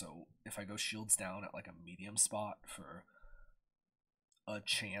now. So if I go shields down at like a medium spot for a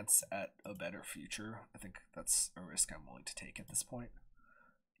chance at a better future, I think that's a risk I'm willing to take at this point.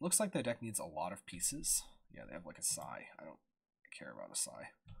 Looks like the deck needs a lot of pieces. Yeah, they have like a Sai. I don't care about a Sai.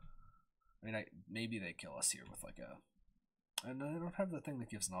 I mean, maybe they kill us here with like a... And they don't have the thing that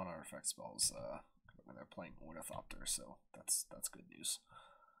gives non-artifact spells when they're playing Ornithopter, so that's good news.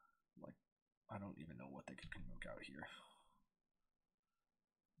 Like, I don't even know what they could convoke out here.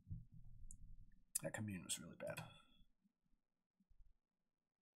 That Commune was really bad.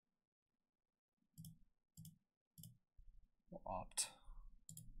 We'll opt.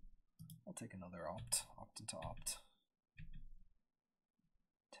 I'll take another opt. Opt into opt.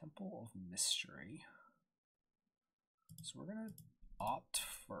 Temple of Mystery. So we're gonna opt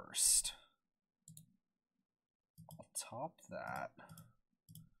first. I'll top that.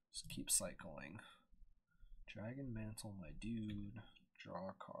 Just keep cycling. Dragon Mantle, my dude. Draw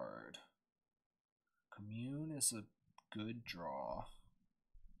a card. Commune is a good draw.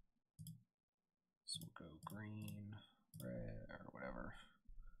 So we'll go green, red, or whatever.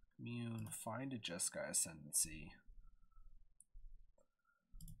 Commune, find a Jeskai Ascendancy.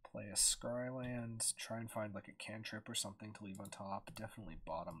 Play a Scryland, try and find like a cantrip or something to leave on top. Definitely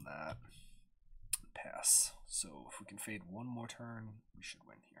bottom that. Pass. So if we can fade one more turn, we should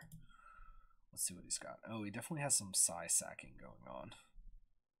win here. Let's see what he's got. Oh, he definitely has some Sai sacking going on.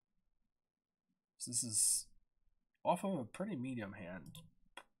 So this is off of a pretty medium hand,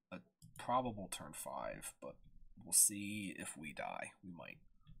 a probable turn 5, but we'll see if we die. We might.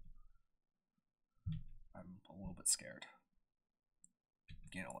 I'm a little bit scared.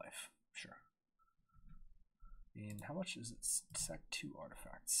 Gain a life, sure. And how much is it? Sack 2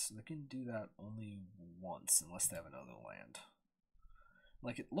 artifacts. So they can do that only once unless they have another land.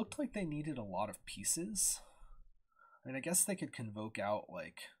 Like, it looked like they needed a lot of pieces. I mean, I guess they could convoke out,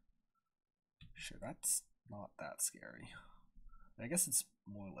 like... Sure, that's not that scary. I guess it's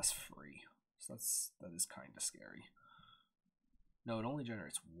more or less free. So that is kind of scary. No, it only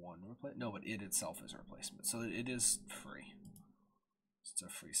generates one replacement. No, but it itself is a replacement. So it is free. It's a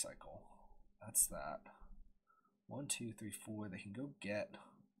free cycle. That's that. 1, 2, 3, 4. They can go get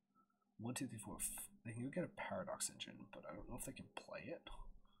 1, 2, 3, 4. They can go get a Paradox engine, but I don't know if they can play it.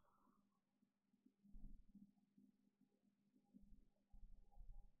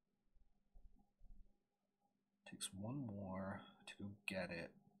 Takes one more to go get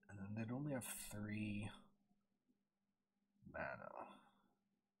it, and then they'd only have 3 mana.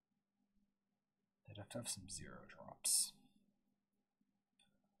 They'd have to have some 0 drops.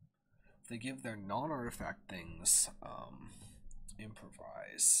 If they give their non-artifact things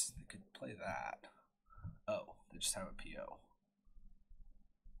improvise, they could play that. Oh, they just have a PO.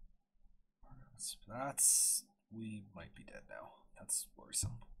 That's we might be dead now. That's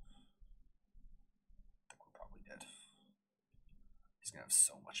worrisome. I think we're probably dead. He's gonna have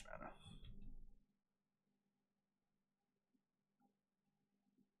so much mana.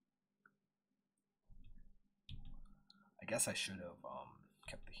 I guess I should have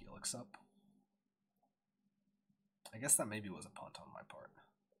kept the Helix up. I guess that maybe was a punt on my part. I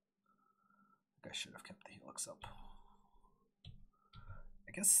think I should have kept the Helix up.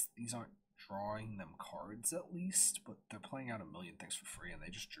 I guess these aren't drawing them cards at least, but they're playing out a million things for free and they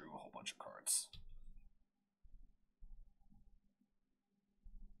just drew a whole bunch of cards.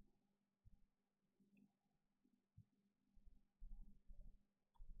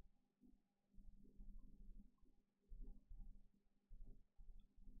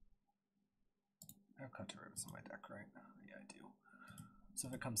 I have Cut to Ribbons in my deck, right? Yeah, I do. So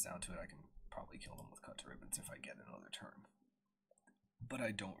if it comes down to it, I can probably kill them with Cut to Ribbons if I get another turn. But I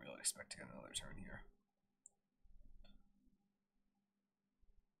don't really expect to get another turn here.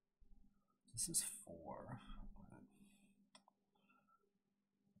 This is 4. I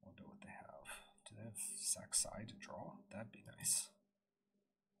wonder what they have. Do they have Saxai to draw? That'd be nice.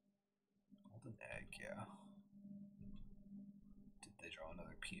 Golden Egg, yeah. Did they draw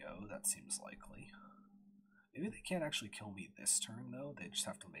another PO? That seems likely. Maybe they can't actually kill me this turn, though. They just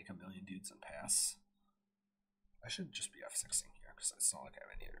have to make a million dudes and pass. I should just be F6ing here, because it's not like I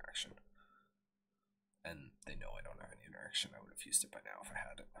have any interaction. And they know I don't have any interaction. I would have used it by now if I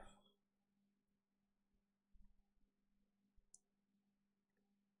had it.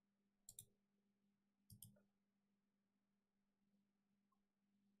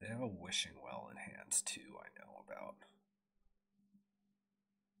 They have a Wishing Well in hand, too, I know about.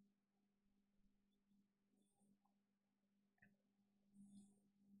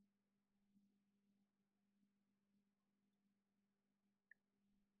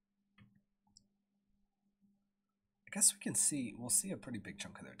 I guess we'll see a pretty big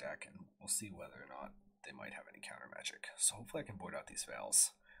chunk of their deck, and we'll see whether or not they might have any counter magic. So hopefully I can void out these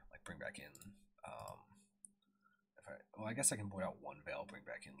Veils, like bring back in, well, I guess I can void out one Veil, bring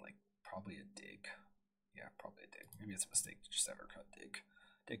back in, like, probably a Dig. Yeah, probably a Dig. Maybe it's a mistake to just ever cut Dig.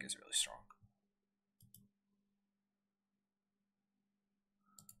 Dig is really strong.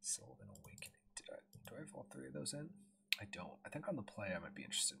 Sylvan Awakening. Do I have all 3 of those in? I don't. I think on the play I might be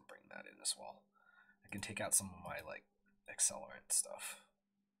interested in bringing that in as well. I can take out some of my, like, accelerant stuff.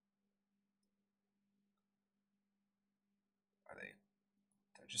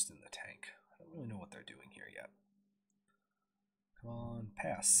 They're just in the tank. I don't really know what they're doing here yet. Come on,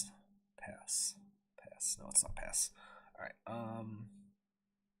 pass. Pass. Pass. No, it's not pass. Alright,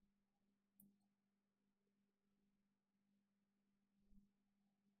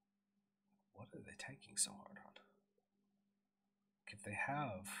 what are they tanking so hard on? If they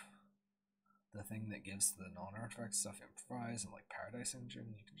have the thing that gives the non-artifact stuff improvise and like Paradise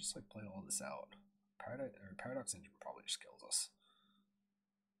Engine, you can just like play all this out. Paradox Engine probably just kills us.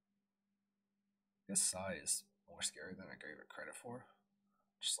 I guess Sai is more scary than I gave it credit for.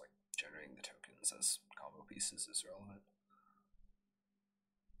 Just like generating the tokens as combo pieces is relevant.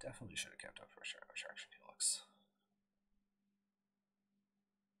 Definitely should have kept up for Attraction Helix.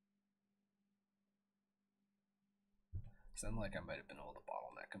 Because then like I might have been able to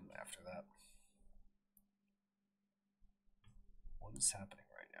bottleneck him after that. What is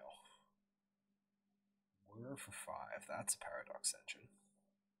happening right now? We're for 5. That's a Paradox Engine.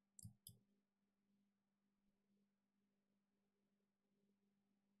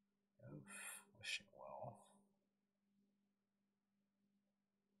 Wishing well.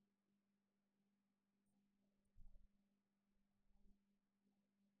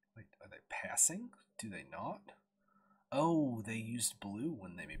 Wait, are they passing? Do they not? Oh, they used blue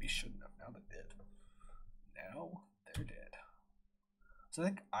when they maybe shouldn't have. Now they did. Now they're dead. So I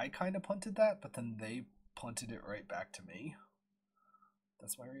think I kind of punted that, but then they punted it right back to me.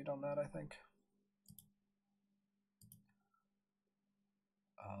 That's my read on that, I think.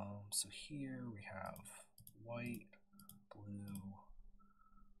 So here we have white, blue,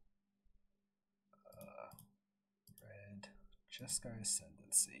 red, Jeskai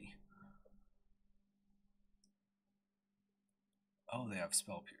Ascendancy. Oh, they have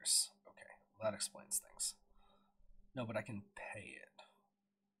Spell Pierce. Okay, well, that explains things. No, but I can pay it.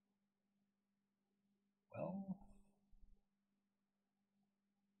 Well,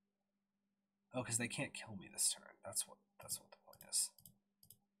 oh, because they can't kill me this turn. That's what the point is.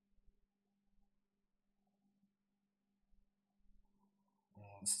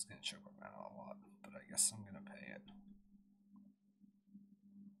 Well, this is gonna choke my mana a lot, but I guess I'm gonna pay it.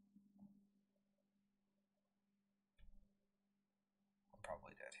 I'm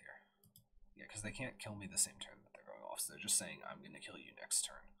probably dead here. Yeah, because they can't kill me the same turn that they're going off, so they're just saying I'm gonna kill you next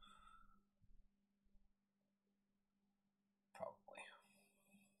turn. Probably.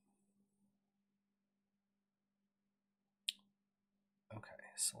 Okay,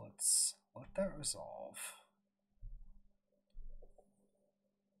 so let's let that resolve.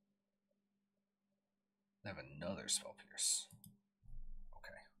 They have another Spell Pierce.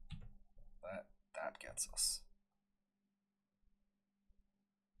 Okay. That gets us.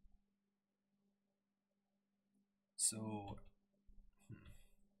 So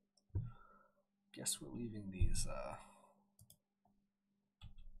guess we're leaving these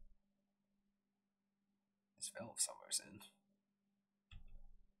Veil of Summers in.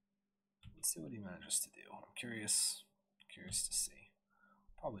 Let's see what he manages to do. I'm curious to see.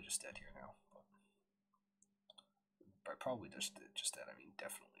 Probably just dead here now. But by probably just dead, I mean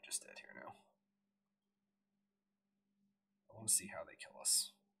definitely just dead here now. I want to see how they kill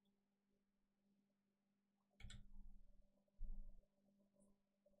us.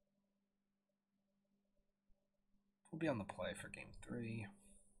 We'll be on the play for game 3.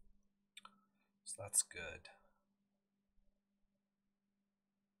 So that's good.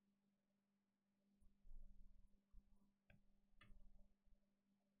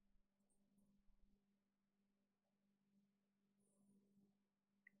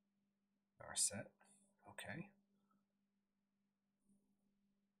 Our set. Okay.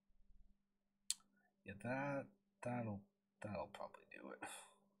 Yeah, that'll probably do it.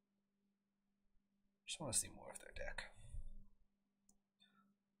 Just want to see more of their deck.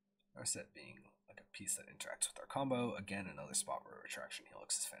 Our set being like a piece that interacts with our combo. Again, another spot where Retraction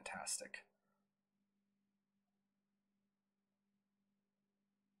Helix is fantastic.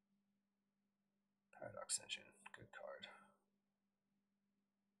 Paradox Engine, good card.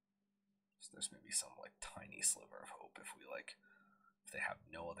 So there's maybe some like tiny sliver of hope if they have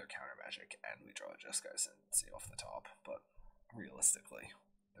no other counter magic and we draw a Jeskai Ascendancy off the top, but realistically,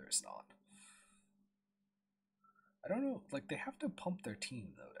 there's not. I don't know, like they have to pump their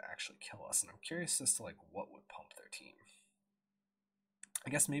team though to actually kill us, and I'm curious as to like what would pump their team. I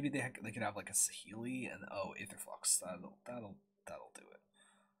guess maybe they could have like a Saheeli and Aetherflux. That'll do it.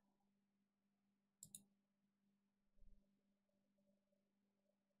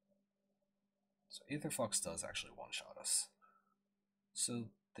 So Aetherflux does actually one-shot us. So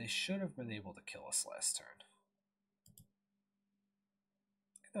they should have been able to kill us last turn.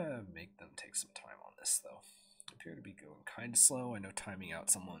 I'm gonna make them take some time on this though. They appear to be going kind of slow. I know timing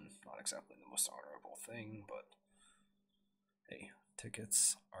out someone not exactly the most honorable thing, but hey,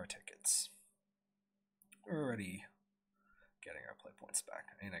 tickets are tickets. We're already getting our play points back.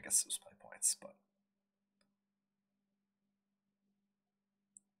 I mean, I guess it was play points, but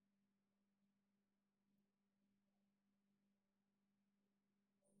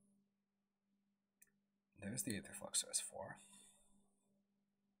there's the Aetherflux S4.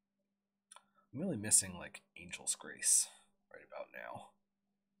 I'm really missing like Angel's Grace right about now.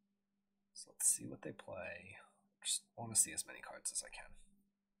 So let's see what they play. Just want to see as many cards as I can.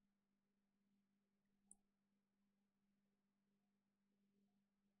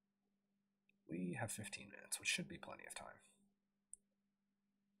 We have 15 minutes, which should be plenty of time.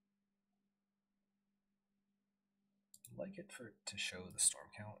 I'd like it to show the storm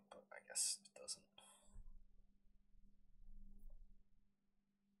count, but I guess it doesn't.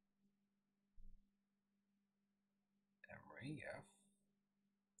 Emery, yeah.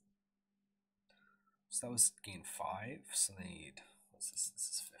 So that was gain 5, so they need, what's this? This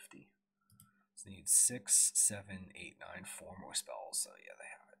is 50. So they need 6, 7, 8, 9, 4 more spells, so yeah, they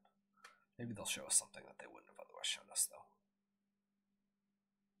have it. Maybe they'll show us something that they wouldn't have otherwise shown us, though.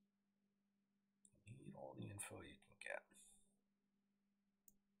 Need all the info you can get.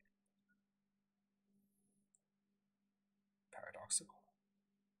 Paradoxical.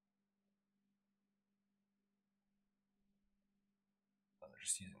 Oh, they're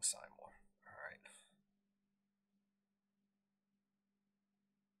just using Seymour. Alright.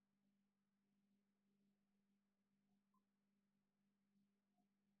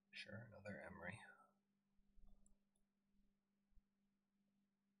 Sure, another Emery.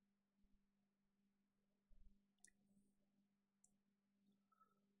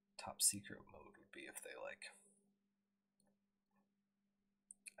 Top secret mode would be if they, like,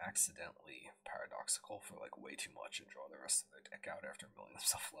 accidentally paradoxical for, like, way too much and draw the rest of their deck out after milling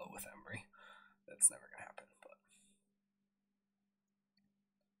themselves low with Emery. That's never gonna happen, but...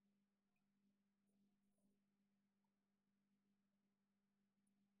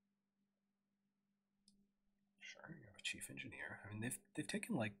 Sure, you have a chief engineer. I mean, they've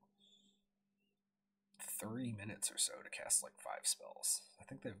taken, like, 30 minutes or so to cast, like, 5 spells. I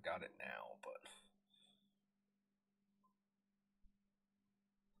think they've got it now, but...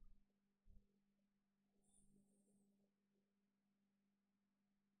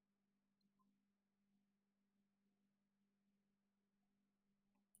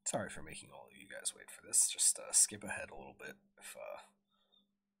 Sorry for making all of you guys wait for this. Just skip ahead a little bit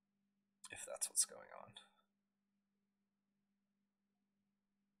if that's what's going on.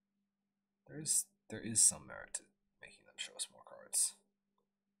 There is some merit to making them show us more cards.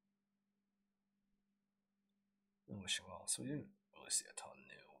 And wishing well. So we didn't really see a ton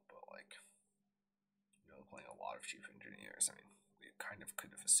new, but like, you know, playing a lot of chief engineers. I mean, we kind of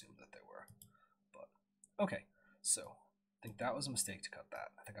could have assumed that they were, but okay. So I think that was a mistake to cut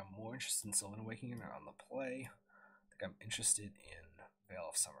that. I think I'm more interested in Sylvan Awakening on the play. I think I'm interested in Veil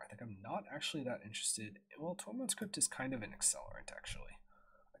of Summer. I think I'm not actually that interested. Well, Tormod's Crypt is kind of an accelerant, actually.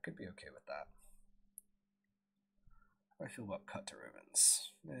 I could be okay with that. How do I feel about Cut to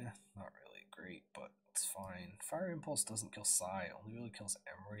Ribbons? Not really great, but it's fine. Fire Impulse doesn't kill Psy, only really kills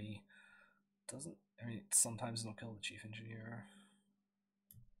Emery. Doesn't, I mean, sometimes it'll kill the Chief Engineer.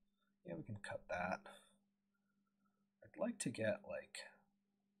 Yeah, we can cut that. I'd like to get, like,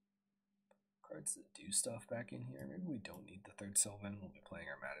 cards that do stuff back in here. Maybe we don't need the third Sylvan. We'll be playing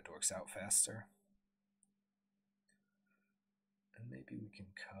our Matadorks out faster. And maybe we can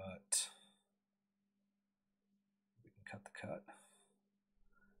cut... We can cut the cut.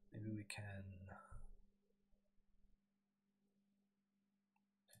 Maybe we can...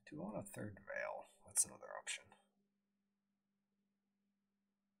 Do we want a third Veil? That's another option.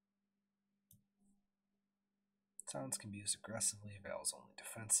 Sounds can be used aggressively. Veil's only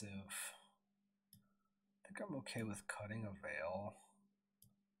defensive. I think I'm okay with cutting a Veil,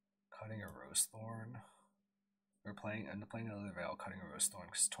 cutting a Rose Thorn, or playing another Veil, cutting a Rose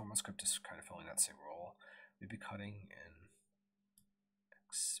Thorn, because Tormod's Crypt is kind of filling that same role. Maybe cutting in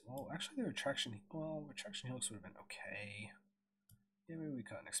well, actually the Retraction Helix would have been okay. Yeah, maybe we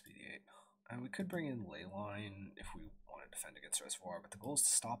cut an Expedite. And we could bring in Leyline if we want to defend against Reservoir, but the goal is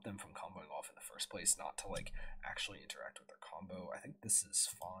to stop them from comboing off in the first place, not to like actually interact with their combo. I think this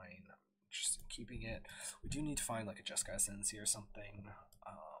is fine. I'm interested in keeping it. We do need to find like a Jeskai Ascendancy or something.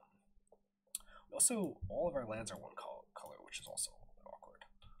 We also, all of our lands are one color, which is also a little bit awkward.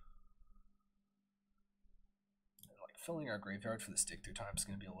 And like filling our graveyard for this dig through time is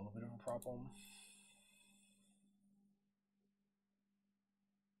going to be a little bit of a problem.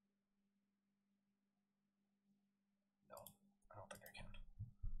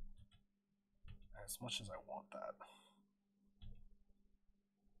 As much as I want that.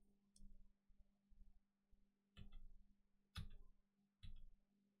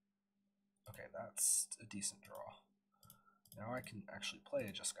 Okay, that's a decent draw. Now I can actually play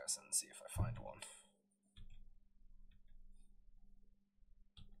a Jeskai Ascendancy if I find one.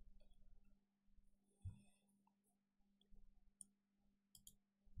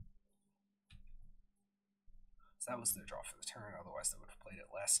 So that was their draw for the turn, otherwise they would have played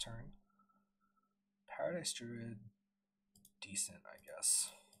it last turn. Paradise Druid, decent, I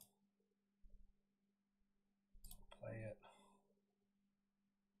guess. Play it.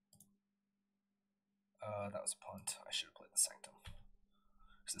 That was a punt. I should have played the Sanctum.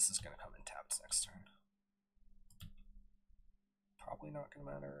 Because this is going to come in tapped next turn. Probably not going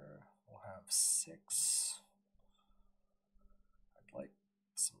to matter. We'll have 6. I'd like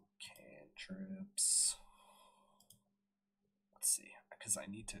some cantrips. see, because I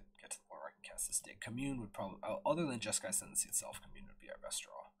need to get to the point where I can cast this Dig. Commune would probably, other than Jeskai Ascendancy itself, Commune would be our best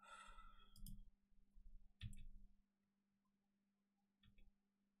draw.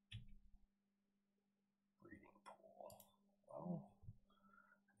 Breeding Pool. Well,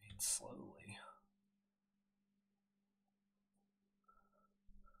 I mean, slowly.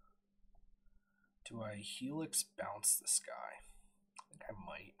 Do I Helix bounce this guy? I think I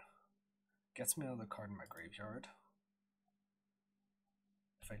might. Gets me another card in my graveyard.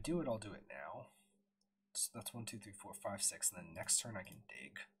 If I do it, I'll do it now. So that's 1, 2, 3, 4, 5, 6, and then next turn I can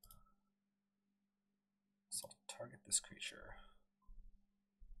dig. So I'll target this creature.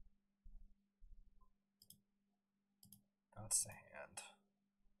 Bounce the hand.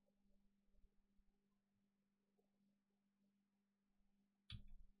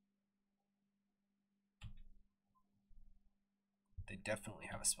 They definitely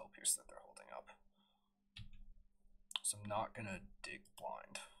have a Spell Pierce that they're holding up. So I'm not going to dig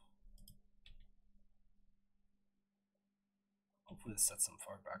blind. Hopefully this sets them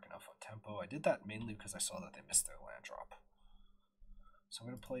far back enough on tempo. I did that mainly because I saw that they missed their land drop. So I'm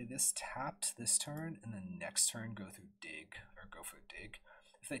going to play this tapped this turn, and then next turn go through dig, or go for dig.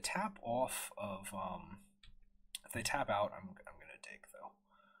 If they tap off of, if they tap out, I'm going to dig though.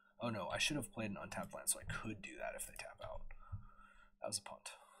 Oh no, I should have played an untapped land, so I could do that if they tap out. That was a punt.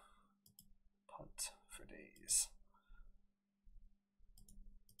 Punt for days.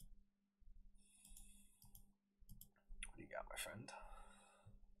 What do you got, my friend?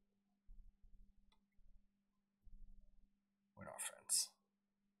 We're not friends.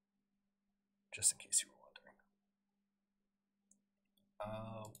 Just in case you were wondering.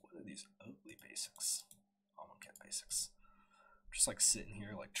 What are these ugly basics? I won't get basics. I'm just like sitting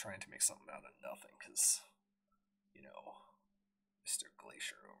here like trying to make something out of nothing because, you know, Mr.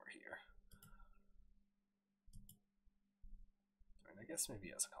 Glacier over here. I mean, I guess maybe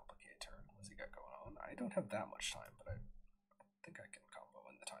he has a complicated turn. What's he got going on? I don't have that much time, but I think I can combo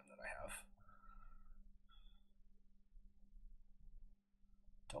in the time that I have.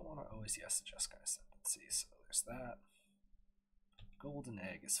 Don't want to always yes to Jeskai Ascendancy, so there's that. Golden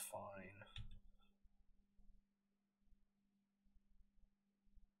Egg is fine.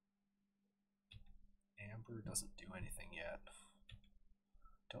 Amber doesn't do anything yet.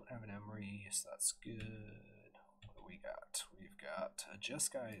 Don't have an Emery, so that's good. What do we got? We've got a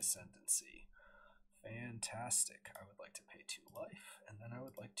Jeskai Ascendancy. Fantastic. I would like to pay 2 life, and then I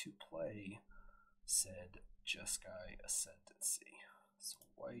would like to play said Jeskai Ascendancy. So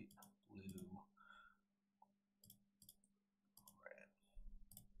white, blue, red.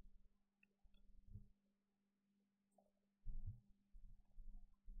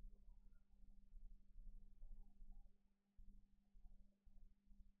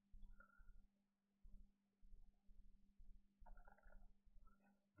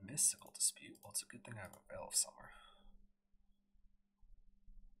 Mystical Dispute. Well, it's a good thing I have a Veil of Summer.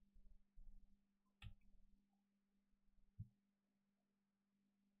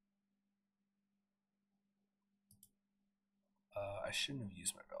 I shouldn't have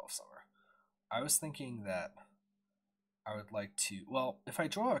used my Veil of Summer. I was thinking that I would like to, well, if I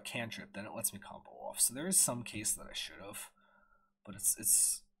draw a cantrip, then it lets me combo off. So there is some case that I should have, but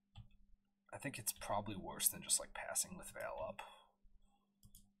it's I think it's probably worse than just like passing with Veil up.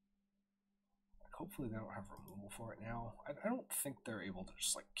 Like, hopefully they don't have removal for it now. I don't think they're able to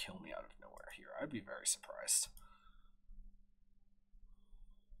just like kill me out of nowhere here. I'd be very surprised.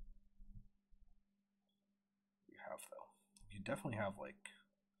 You have though. You definitely have like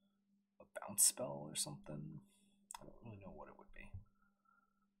a bounce spell or something. I don't really know what it would be.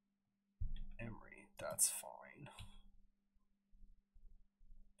 Emery, that's fine.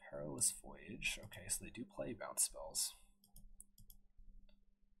 Perilous Voyage. Okay, so they do play bounce spells.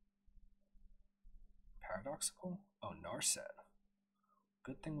 Paradoxical? Oh, Narset.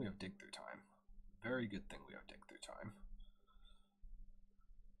 Good thing we have Dig Through Time. Very good thing we have Dig Through Time.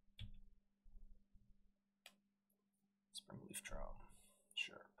 Springleaf Drum.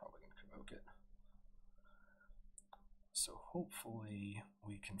 Sure, probably going to Convoke it. So hopefully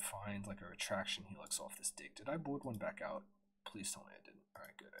we can find like a Retraction Helix off this dig. Did I board one back out? Please tell me I didn't.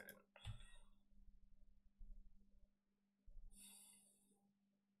 Alright, good, I didn't.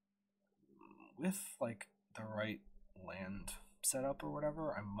 With like the right land setup or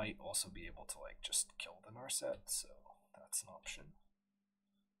whatever, I might also be able to like just kill the Narset, so that's an option.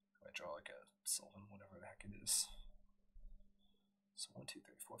 If I draw like a Sylvan, whatever the heck it is. So 1, 2,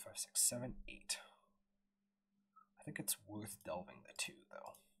 3, 4, 5, 6, 7, 8. I think it's worth delving the 2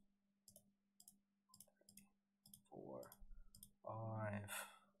 though. 4, 5. I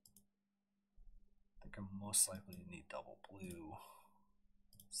think I most likely to need double blue.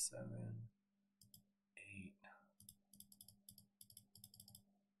 7, 8.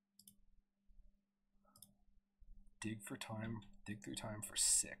 Dig through time for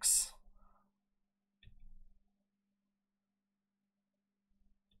 6.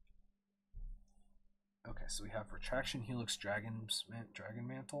 Okay, so we have Retraction Helix Dragon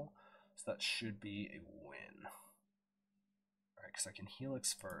Mantle, so that should be a win. Alright, because I can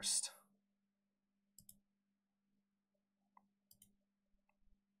Helix first.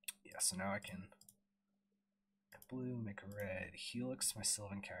 Yeah, so now I can make a blue, make a red, Helix my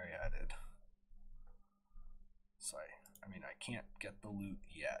Sylvan Caryatid. So I mean, I can't get the loot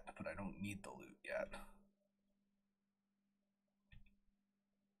yet, but I don't need the loot yet.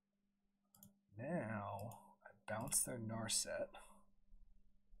 Now, I bounce their Narset.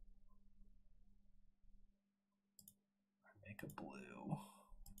 I make a blue,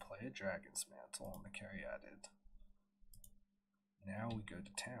 play a Dragon's Mantle on the Caryatid. Now we go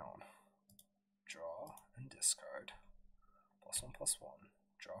to town. Draw and discard. +1/+1.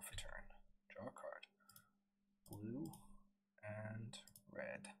 Draw for turn. Draw a card. Blue and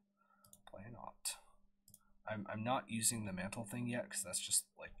red. Play an opt. I'm not using the mantle thing yet because that's just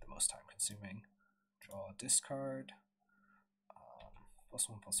like the most time consuming. Draw, discard.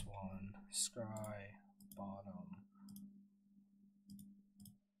 +1/+1. Scry. Bottom.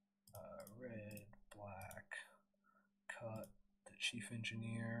 Red, black. Cut the Chief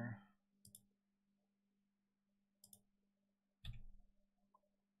Engineer.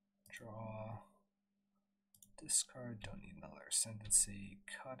 Draw. Discard. Don't need another Ascendancy.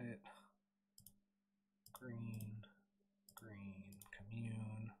 Cut it. Green, green,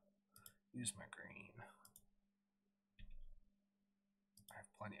 commune, use my green. I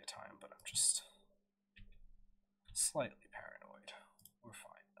have plenty of time, but I'm just slightly paranoid. We're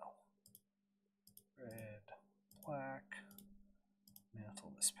fine though. Red, black,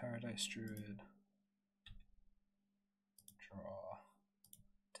 mantle this Paradise Druid, draw,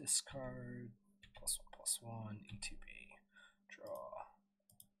 discard, +1/+1, ETB, draw,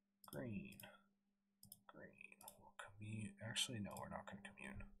 green. Actually, no, we're not going to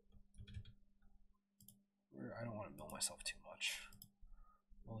commune. I don't want to mill myself too much.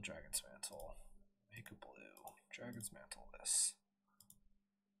 Mill Dragon's Mantle. Make a blue. Dragon's Mantle this.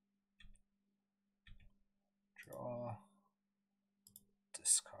 Draw.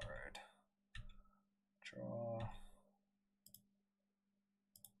 Discard. Draw.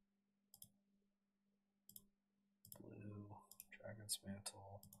 Blue. Dragon's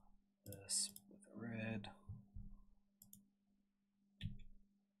Mantle this with a red.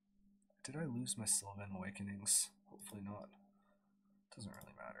 Did I lose my Sylvan Awakenings? Hopefully not. Doesn't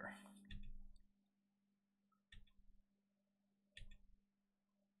really matter.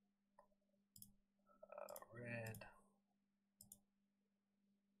 Red.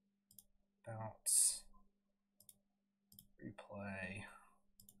 Bounce. Replay.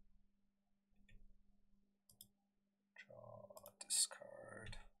 Draw.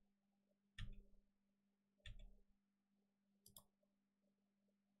 Discard.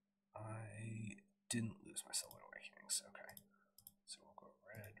 I didn't lose my Sylvan Awakenings. Okay. So we'll go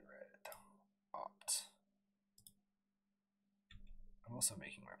red, red, opt. I'm also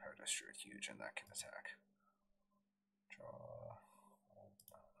making my Paradise Druid huge, and that can attack. Draw. I'll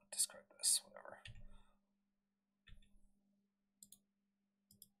discard this, whatever.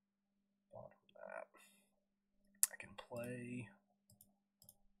 Bottom that. I can play.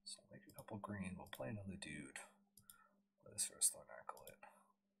 So I'll make a couple green. We'll play another dude. Play this first Thornacle it.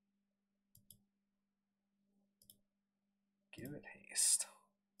 Give it haste.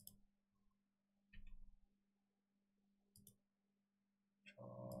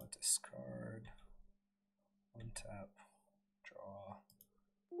 Draw, discard, untap, draw,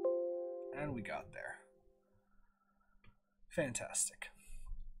 and we got there. Fantastic.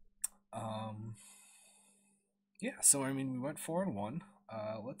 Yeah, so I mean we went 4-1.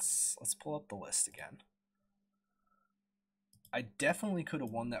 Let's pull up the list again. I definitely could have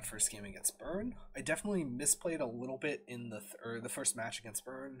won that first game against Burn. I definitely misplayed a little bit in the first match against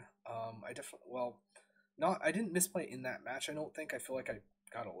Burn. I didn't misplay in that match. I don't think. I feel like I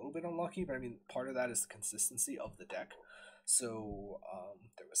got a little bit unlucky, but I mean, part of that is the consistency of the deck. So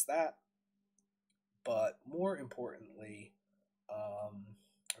there was that. But more importantly,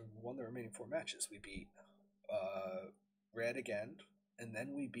 we won the remaining 4 matches. We beat Red again, and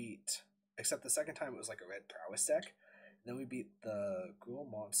then we beat. Except the second time it was like a Red Prowess deck. Then we beat the Gruul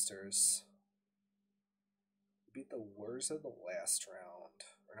Monsters. We beat the Wurza the last round.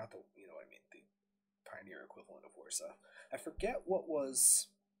 Or not the, you know what I mean, the Pioneer equivalent of Wurza. I forget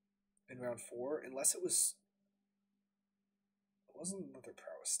in round 4, unless it wasn't another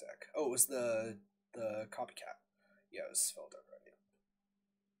Prowess deck. Oh, it was the copycat. Yeah, it was filled up right.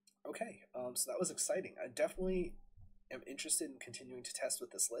 Okay, so that was exciting. I definitely am interested in continuing to test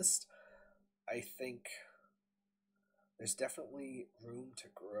with this list. I think there's definitely room to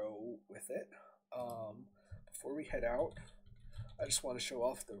grow with it. Before we head out, I just want to show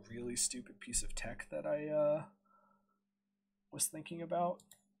off the really stupid piece of tech that I was thinking about.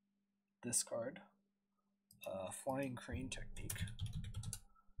 This card, Flying Crane Technique.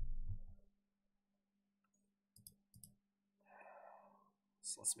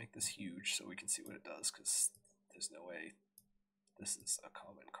 So let's make this huge so we can see what it does, because there's no way this is a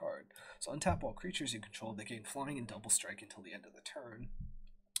common card. So untap all creatures you control, they gain flying and double strike until the end of the turn.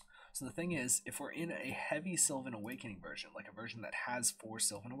 So the thing is, if we're in a heavy Sylvan Awakening version, like a version that has 4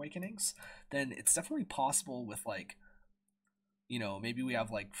 Sylvan Awakenings, then it's definitely possible with, like, you know, maybe we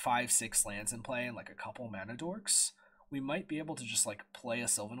have like 5-6 lands in play and like a couple mana dorks. We might be able to just like play a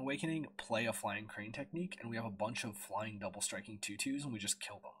Sylvan Awakening, play a Flying Crane Technique, and we have a bunch of flying double striking 2/2s, and we just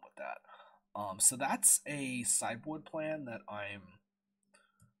kill them with that. So that's a sideboard plan that I'm,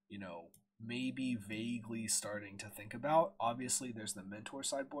 you know, maybe vaguely starting to think about. Obviously, there's the Mentor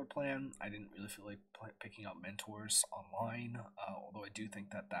sideboard plan. I didn't really feel like picking up Mentors online, although I do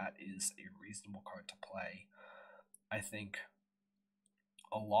think that that is a reasonable card to play. I think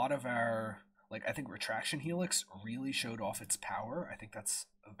a lot of our, like, I think Retraction Helix really showed off its power. I think that's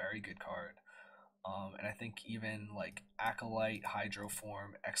a very good card. And I think even like Acolyte,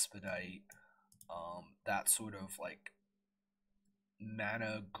 Hydroform, Expedite, that sort of like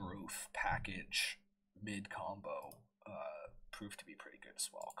mana growth package mid combo proved to be pretty good as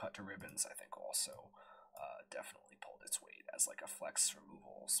well. Cut to Ribbons, I think, also definitely pulled its weight as like a flex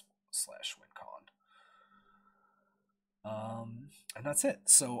removal / win con. And that's it.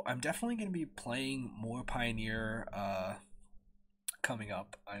 So I'm definitely going to be playing more Pioneer coming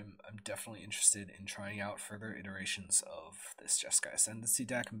up. I'm definitely interested in trying out further iterations of this Jeskai Ascendancy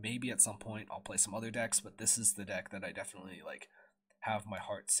deck. Maybe at some point I'll play some other decks, but this is the deck that I definitely like have my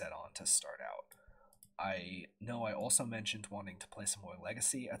heart set on to start out. I know I also mentioned wanting to play some more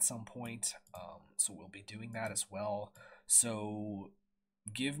Legacy at some point, so we'll be doing that as well. So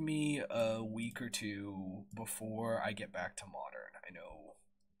give me a week or two before I get back to Modern. I know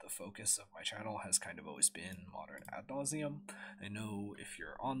the focus of my channel has kind of always been Modern ad nauseam. I know if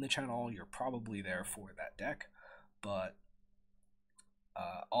you're on the channel, you're probably there for that deck, but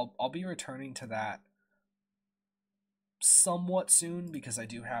I'll be returning to that somewhat soon, because I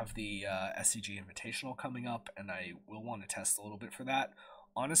do have the SCG Invitational coming up, and I will want to test a little bit for that.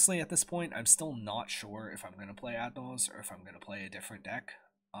 Honestly, at this point, I'm still not sure if I'm going to play Adnos or if I'm going to play a different deck.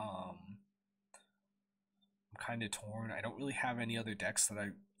 I'm kind of torn. I don't really have any other decks that I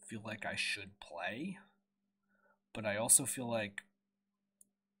feel like I should play, but I also feel like,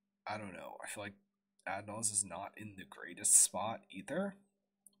 I don't know, I feel like Adnos is not in the greatest spot either,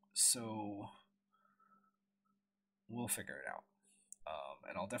 so we'll figure it out.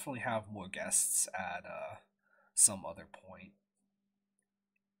 And I'll definitely have more guests at some other point.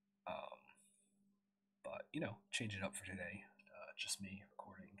 But, you know, change it up for today. Just me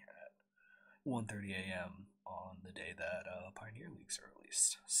recording at 1:30 a.m. on the day that Pioneer Leagues are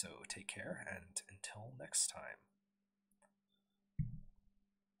released. So take care, and until next time.